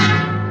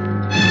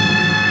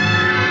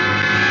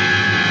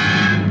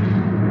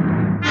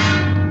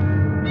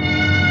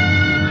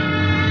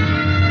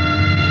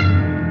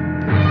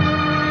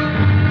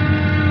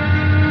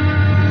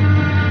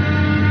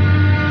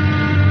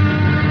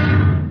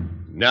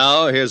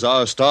 Now, here's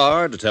our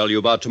star to tell you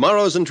about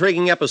tomorrow's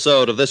intriguing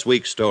episode of this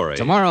week's story.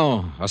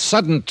 Tomorrow, a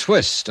sudden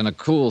twist and a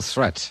cool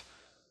threat.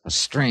 A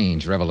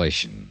strange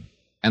revelation.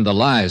 And the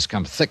lies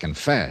come thick and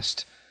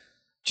fast.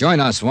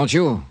 Join us, won't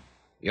you?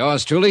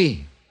 Yours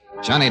truly,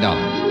 Johnny Dollar.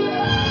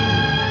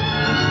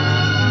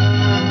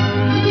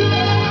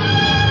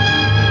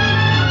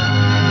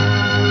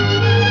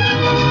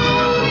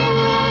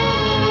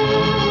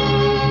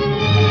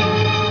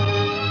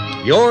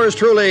 Yours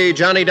truly,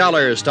 Johnny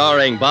Dollar,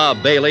 starring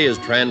Bob Bailey, is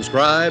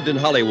transcribed in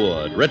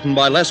Hollywood. Written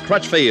by Les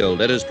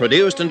Crutchfield. It is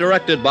produced and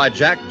directed by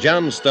Jack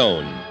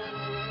Johnstone.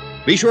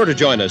 Be sure to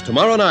join us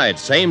tomorrow night,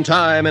 same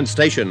time and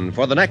station,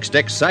 for the next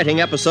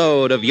exciting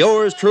episode of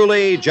Yours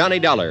truly, Johnny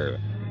Dollar.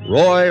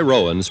 Roy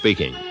Rowan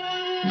speaking.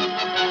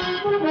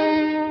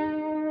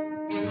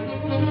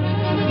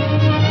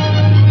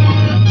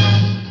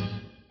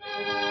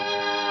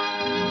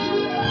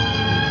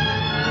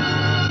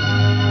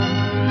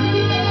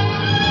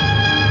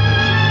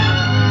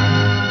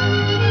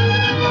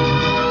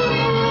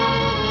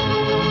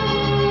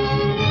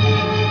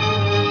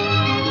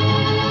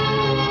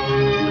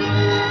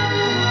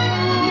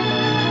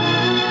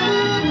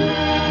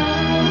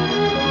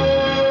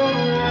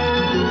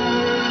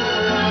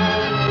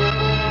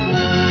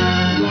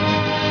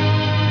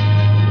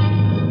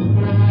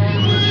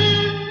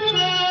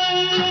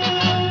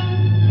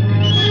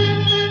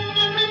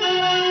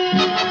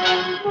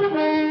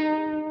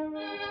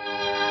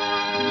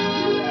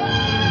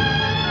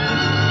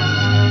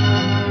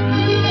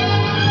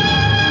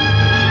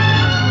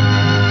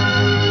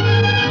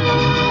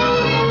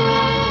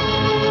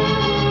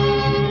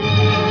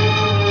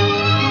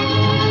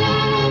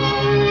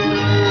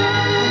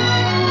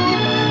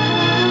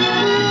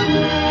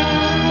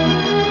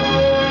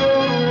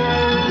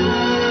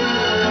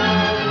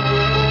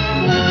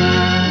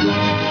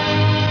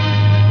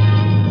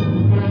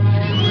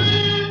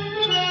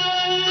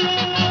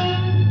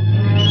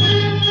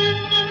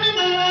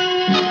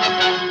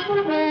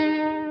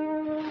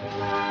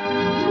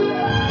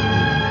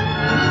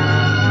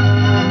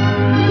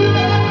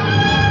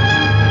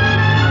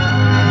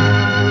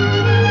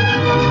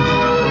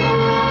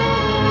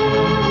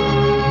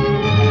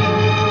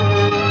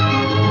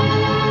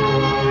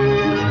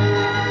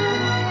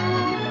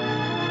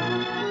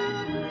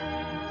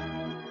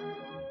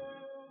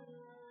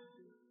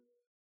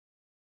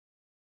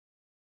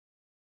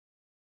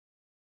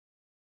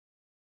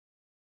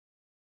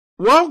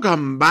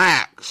 Welcome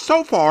back.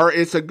 So far,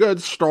 it's a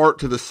good start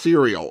to the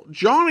serial.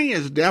 Johnny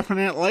is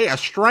definitely a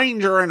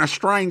stranger in a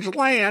strange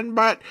land,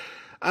 but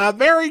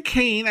very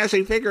keen as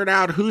he figured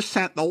out who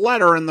sent the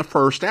letter in the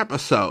first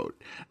episode.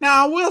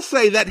 Now, I will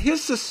say that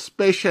his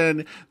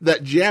suspicion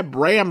that Jeb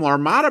Bramler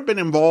might have been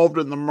involved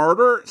in the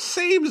murder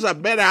seems a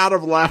bit out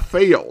of left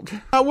field.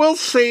 We'll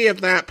see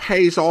if that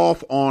pays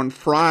off on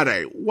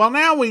Friday. Well,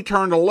 now we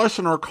turn to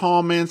listener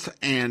comments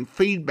and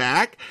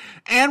feedback,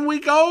 and we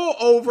go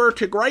over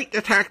to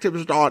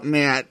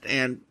greatdetectives.net,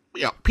 and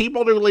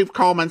people do leave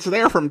comments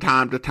there from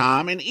time to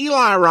time, and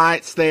Eli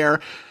writes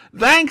there,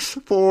 "Thanks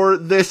for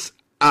this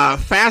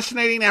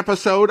fascinating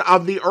episode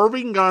of the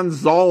Irving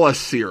Gonzalez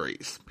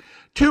series.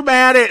 Too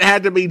bad it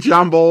had to be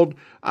jumbled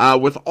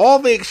with all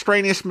the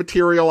extraneous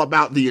material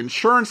about the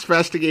insurance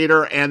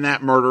investigator and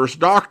that murderous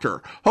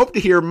doctor. Hope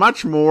to hear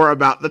much more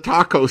about the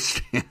taco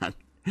stand."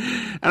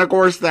 And of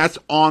course, that's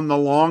on the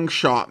long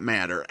shot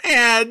matter.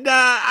 And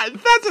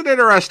that's an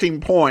interesting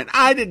point.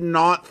 I did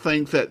not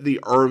think that the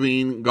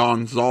Irving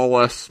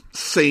Gonzalez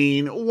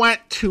scene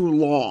went too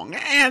long.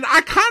 And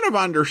I kind of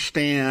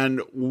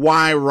understand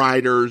why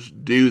writers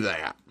do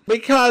that.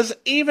 Because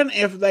even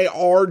if they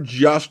are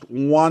just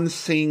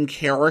one-scene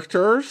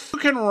characters, you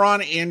can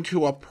run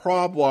into a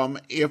problem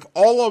if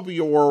all of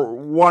your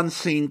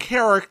one-scene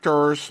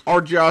characters are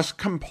just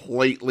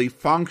completely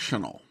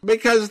functional.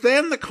 Because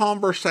then the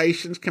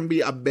conversations can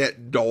be a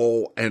bit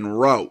dull and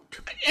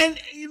rote. And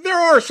there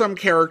are some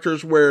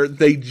characters where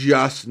they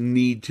just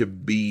need to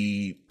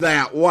be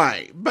that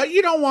way, but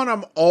you don't want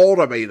them all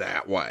to be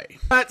that way.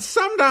 But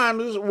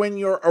sometimes when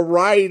you're a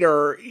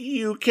writer,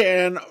 you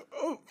can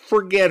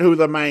forget who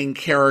the main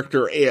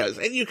character is,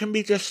 and you can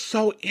be just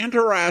so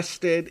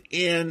interested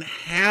in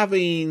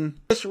having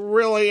this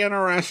really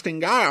interesting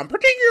guy on,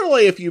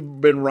 particularly if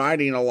you've been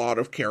writing a lot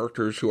of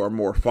characters who are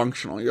more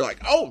functional. You're like,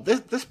 oh,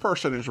 this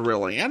person is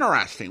really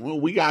interesting. Well,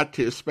 we got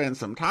to spend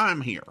some time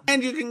here.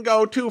 And you can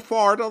go too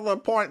far to the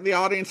point the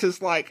audience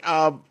is like,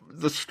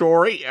 the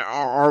story,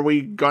 are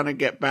we going to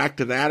get back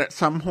to that at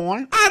some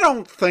point? I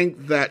don't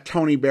think that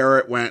Tony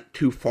Barrett went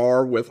too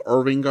far with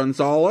Irving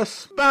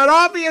Gonzalez, but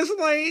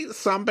obviously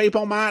some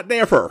people might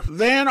differ.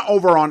 Then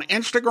over on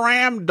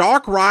Instagram,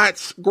 Doc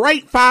writes,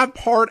 great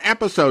 5-part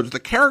episodes. The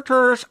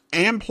characters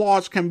and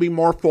plots can be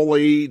more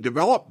fully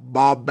developed.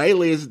 Bob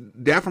Bailey is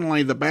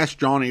definitely the best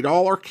Johnny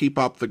Dollar. Keep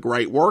up the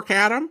great work,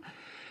 Adam.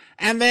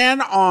 And then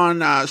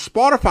on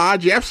Spotify,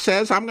 Jeff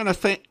says, I'm going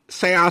to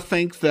say I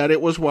think that it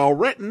was well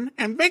written.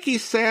 And Vicky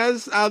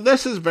says,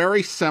 this is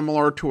very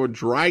similar to a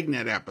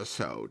Dragnet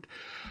episode.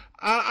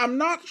 I'm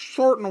not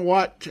certain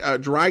what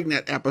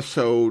Dragnet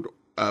episode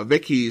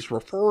Vicky's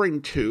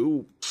referring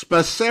to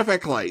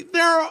specifically.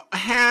 There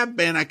have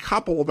been a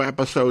couple of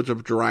episodes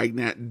of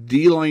Dragnet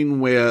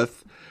dealing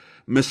with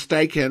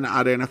mistaken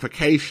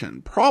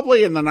identification.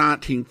 Probably in the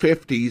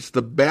 1950s,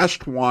 the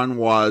best one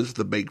was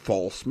The Big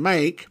False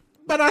Make.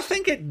 But I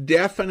think it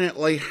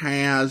definitely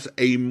has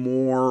a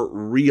more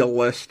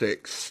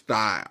realistic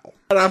style.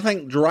 But I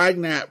think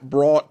Dragnet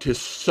brought to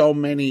so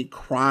many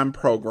crime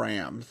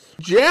programs.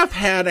 Jeff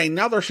had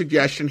another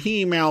suggestion.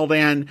 He emailed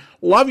in,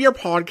 love your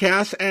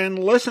podcast and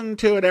listen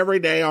to it every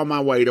day on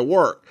my way to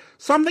work.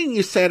 Something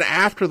you said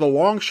after the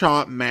long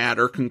shot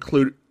matter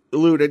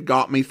concluded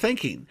got me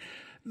thinking.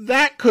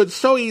 That could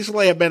so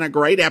easily have been a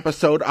great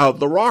episode of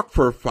the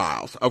Rockford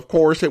Files. Of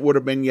course, it would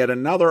have been yet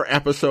another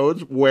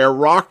episode where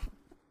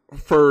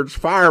Rockford's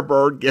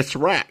Firebird gets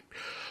wrecked.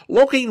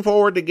 Looking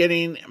forward to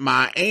getting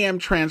my AM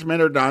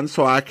transmitter done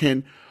so I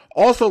can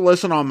also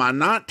listen on my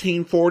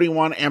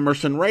 1941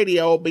 Emerson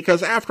radio,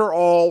 because after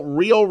all,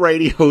 real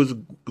radios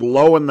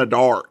glow in the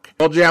dark.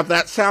 Well, Jeff,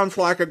 that sounds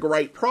like a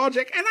great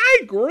project, and I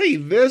agree.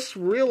 This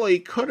really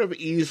could have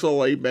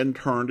easily been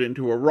turned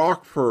into a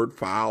Rockford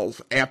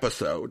Files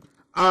episode.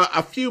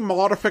 A few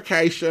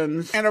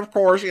modifications, and of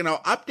course,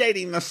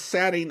 updating the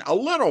setting a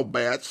little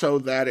bit so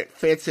that it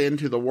fits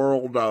into the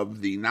world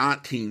of the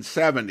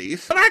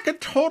 1970s. But I could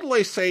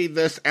totally see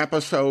this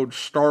episode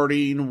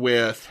starting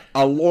with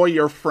a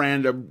lawyer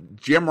friend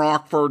of Jim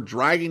Rockford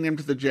dragging him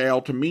to the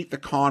jail to meet the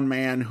con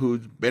man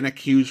who's been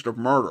accused of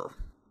murder.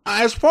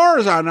 As far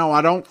as I know,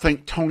 I don't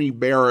think Tony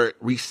Barrett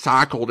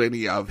recycled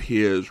any of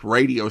his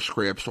radio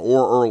scripts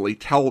or early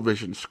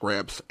television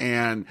scripts,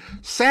 and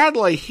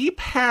sadly, he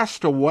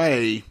passed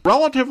away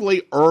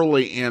relatively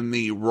early in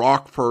the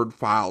Rockford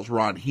Files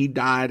run. He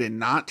died in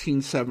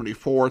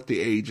 1974 at the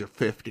age of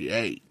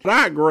 58. But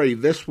I agree,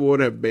 this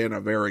would have been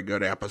a very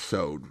good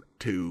episode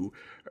to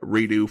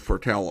redo for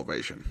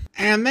television.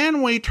 And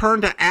then we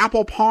turn to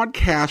Apple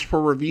Podcasts for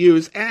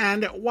reviews,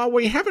 and while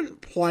we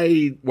haven't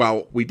played,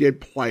 well, we did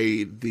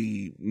play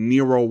the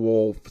Nero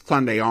Wolf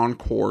Sunday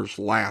Encores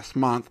last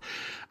month,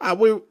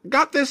 we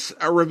got this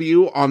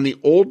review on the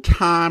Old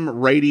Time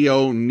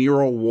Radio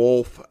Nero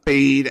Wolf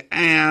feed,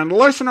 and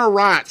listener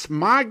writes,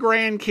 my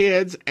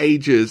grandkids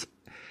ages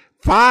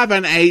 5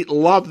 and 8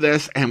 love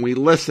this, and we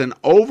listen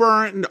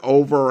over and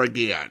over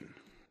again.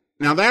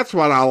 Now, that's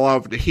what I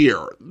love to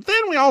hear.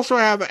 Then we also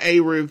have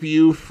a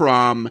review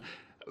from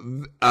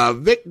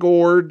Vic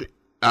Gord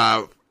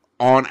on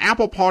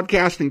Apple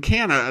Podcast in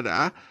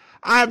Canada.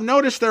 I have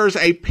noticed there's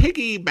a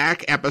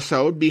piggyback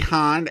episode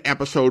behind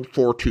episode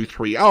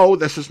 4230.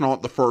 This is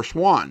not the first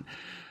one.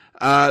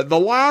 The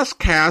last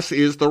cast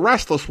is The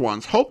Restless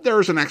Ones. Hope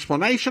there's an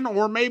explanation,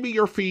 or maybe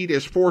your feed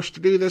is forced to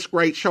do this.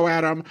 Great show,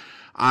 Adam.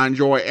 I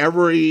enjoy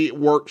every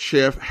work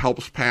shift,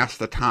 helps pass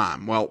the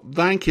time. Well,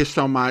 thank you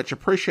so much.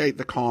 Appreciate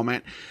the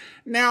comment.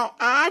 Now,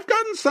 I've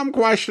gotten some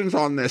questions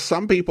on this.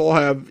 Some people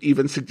have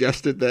even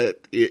suggested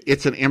that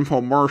it's an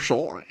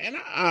infomercial, and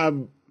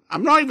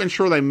I'm not even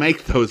sure they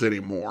make those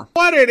anymore.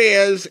 What it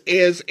is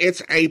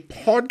it's a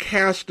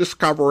podcast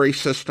discovery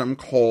system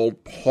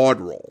called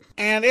Podroll,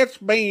 and it's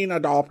being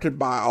adopted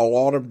by a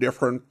lot of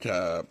different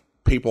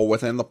people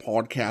within the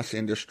podcast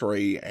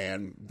industry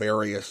and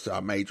various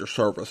major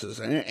services.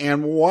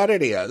 And what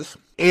it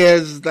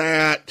is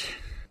that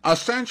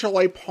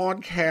essentially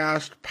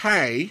podcasts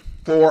pay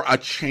for a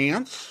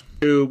chance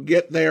to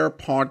get their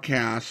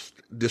podcast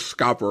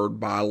discovered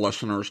by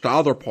listeners to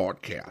other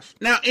podcasts.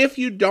 Now, if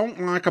you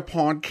don't like a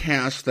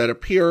podcast that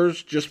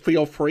appears, just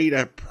feel free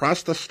to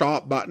press the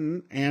stop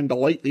button and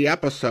delete the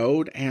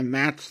episode, and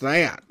that's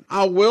that.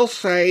 I will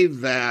say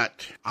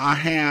that I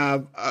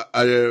have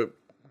a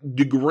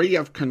degree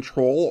of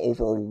control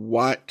over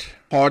what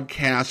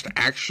podcast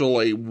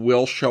actually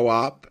will show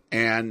up,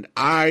 and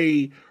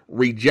I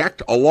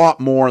reject a lot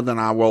more than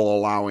I will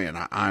allow in.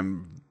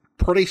 I'm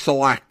pretty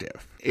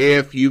selective.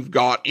 If you've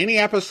got any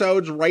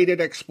episodes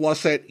rated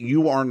explicit,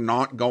 you are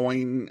not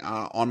going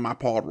on my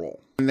pod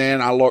roll. And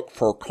then I look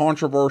for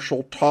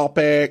controversial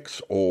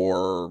topics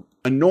or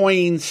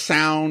annoying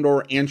sound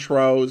or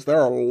intros.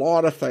 There are a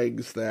lot of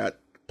things that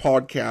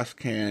podcasts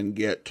can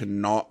get to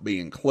not be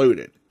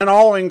included. And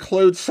I'll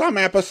include some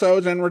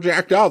episodes and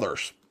reject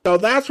others. So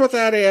that's what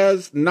that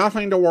is.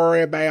 Nothing to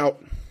worry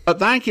about. But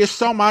thank you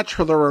so much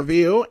for the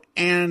review.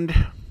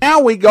 And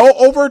now we go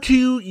over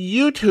to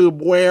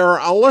YouTube, where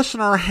a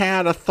listener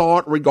had a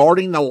thought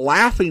regarding the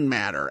laughing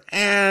matter.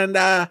 And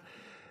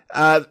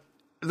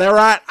they're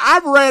right.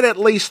 I've read at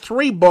least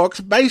 3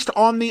 books based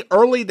on the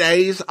early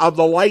days of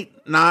the late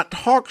night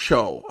talk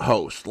show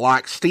hosts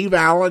like Steve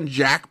Allen,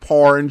 Jack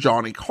Paar, and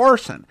Johnny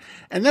Carson.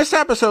 And this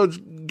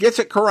episode gets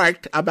it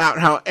correct about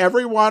how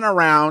everyone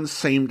around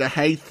seemed to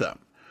hate them.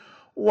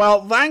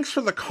 Well, thanks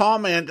for the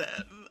comment.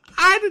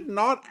 I did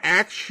not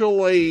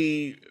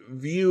actually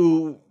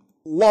view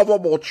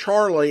Lovable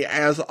Charlie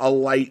as a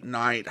late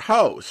night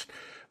host,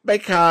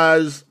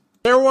 because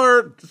there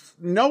were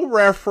no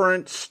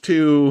reference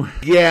to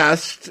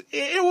guests.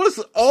 It was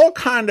all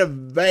kind of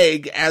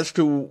vague as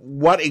to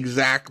what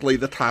exactly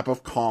the type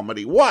of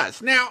comedy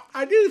was. Now,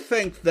 I do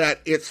think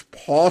that it's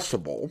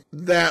possible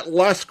that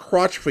Les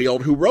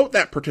Crutchfield, who wrote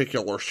that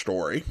particular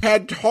story,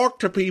 had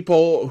talked to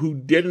people who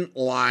didn't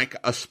like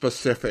a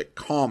specific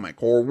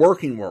comic or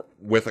working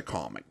with a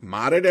comic.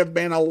 Might it have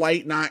been a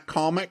late night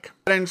comic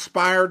that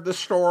inspired the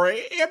story?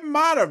 It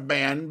might have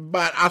been,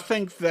 but I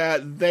think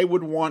that they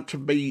would want to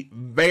be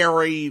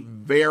very,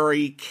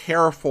 very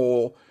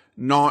careful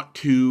not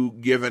to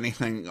give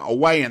anything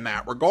away in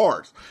that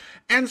regards.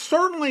 And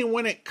certainly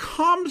when it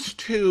comes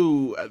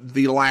to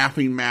the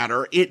laughing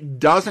matter, it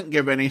doesn't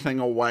give anything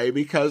away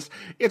because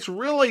it's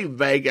really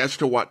vague as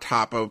to what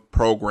type of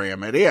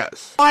program it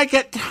is. Like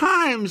at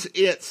times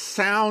it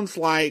sounds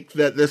like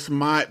that this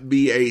might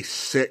be a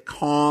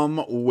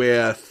sitcom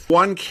with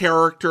one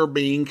character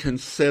being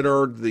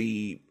considered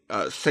the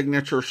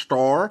signature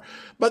star,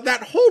 but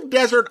that whole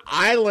desert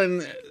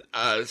island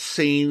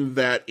scene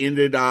that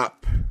ended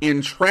up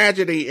in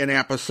tragedy in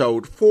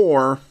episode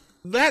 4,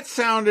 that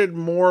sounded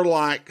more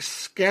like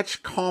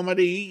sketch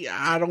comedy.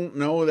 I don't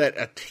know that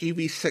a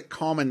TV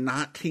sitcom in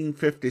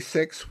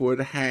 1956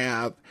 would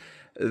have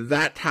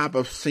that type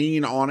of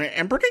scene on it,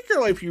 and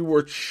particularly if you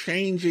were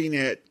changing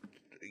it,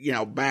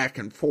 back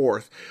and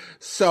forth.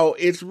 So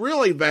it's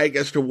really vague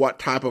as to what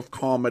type of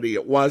comedy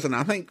it was, and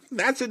I think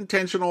that's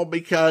intentional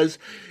because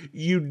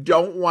you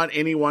don't want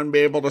anyone to be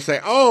able to say,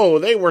 oh,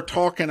 they were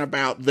talking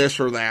about this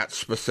or that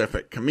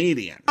specific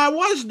comedian. I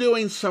was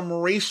doing some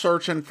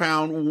research and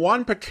found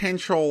one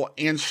potential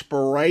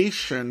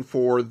inspiration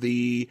for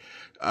the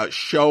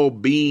show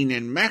being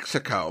in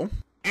Mexico,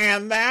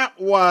 and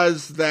that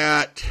was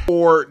that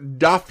for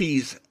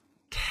Duffy's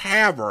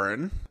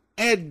Tavern,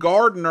 Ed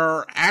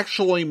Gardner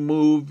actually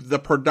moved the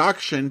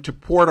production to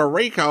Puerto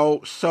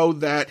Rico so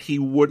that he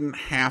wouldn't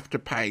have to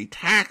pay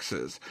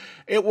taxes.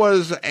 It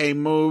was a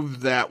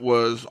move that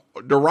was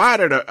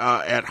derided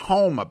at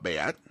home a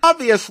bit.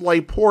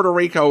 Obviously, Puerto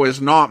Rico is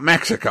not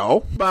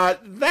Mexico, but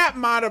that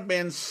might have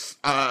been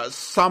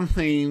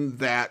something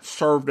that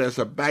served as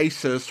a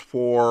basis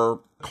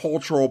for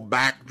cultural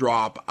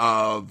backdrop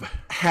of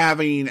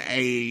having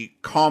a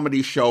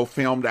comedy show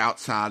filmed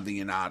outside the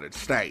United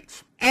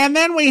States. And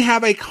then we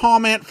have a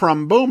comment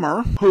from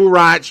Boomer, who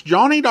writes,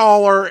 Johnny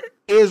Dollar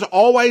is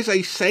always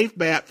a safe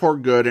bet for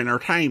good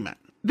entertainment.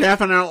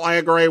 Definitely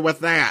agree with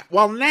that.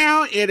 Well,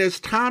 now it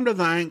is time to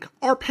thank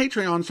our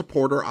Patreon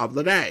supporter of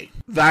the day.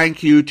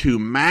 Thank you to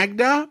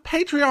Magda,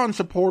 Patreon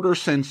supporter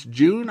since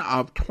June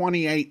of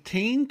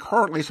 2018,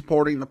 currently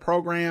supporting the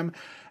program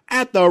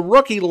at the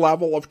rookie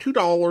level of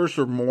 $2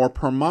 or more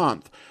per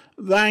month.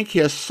 Thank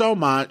you so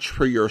much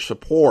for your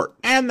support.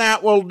 And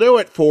that will do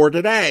it for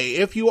today.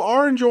 If you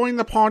are enjoying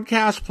the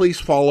podcast, please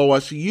follow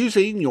us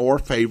using your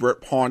favorite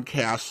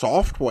podcast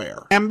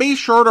software. And be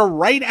sure to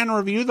rate and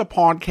review the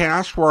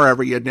podcast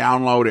wherever you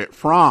download it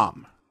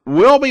from.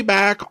 We'll be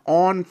back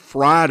on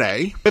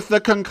Friday with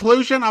the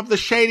conclusion of the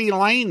Shady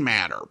Lane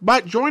matter.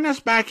 But join us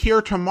back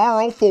here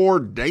tomorrow for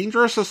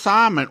Dangerous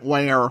Assignment,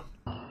 where...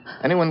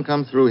 Anyone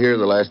come through here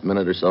the last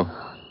minute or so?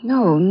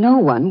 No, no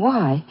one.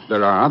 Why?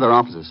 There are other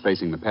offices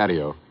facing the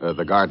patio,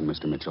 the garden,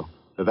 Mr. Mitchell.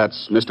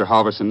 That's Mr.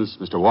 Halverson's,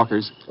 Mr.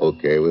 Walker's.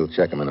 Okay, we'll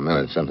check them in a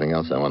minute. Something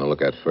else I want to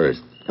look at first.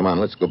 Come on,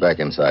 let's go back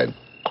inside.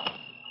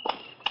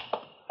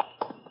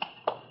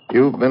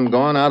 You've been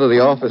gone out of the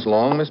office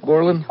long, Miss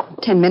Borland?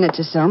 10 minutes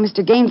or so. Mr.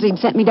 Gainsley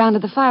sent me down to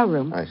the file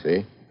room. I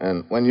see.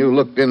 And when you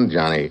looked in,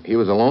 Johnny, he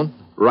was alone?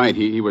 Right,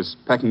 he was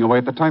pecking away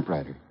at the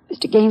typewriter.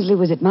 Mr. Gainsley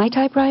was at my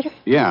typewriter?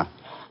 Yeah.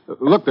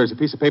 Look, there's a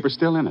piece of paper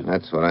still in it.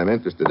 That's what I'm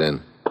interested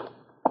in.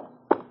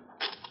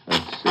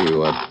 Let's see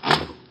what...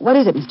 What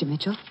is it, Mr.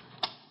 Mitchell?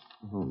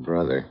 Oh,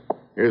 brother.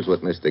 Here's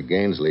what Mr.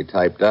 Gainsley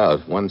typed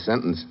out. One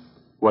sentence.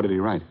 What did he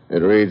write?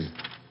 It reads,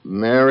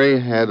 Mary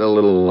had a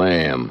little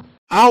lamb.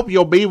 I hope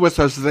you'll be with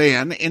us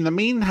then. In the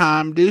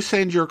meantime, do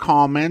send your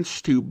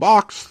comments to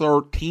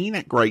box13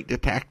 at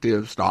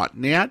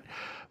greatdetectives.net.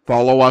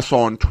 Follow us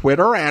on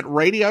Twitter at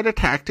Radio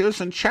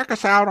Detectives and check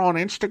us out on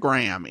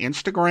Instagram,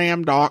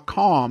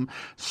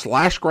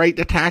 instagram.com/Great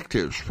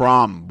Detectives.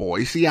 From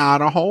Boise,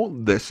 Idaho,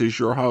 this is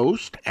your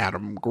host,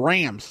 Adam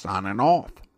Graham, signing off.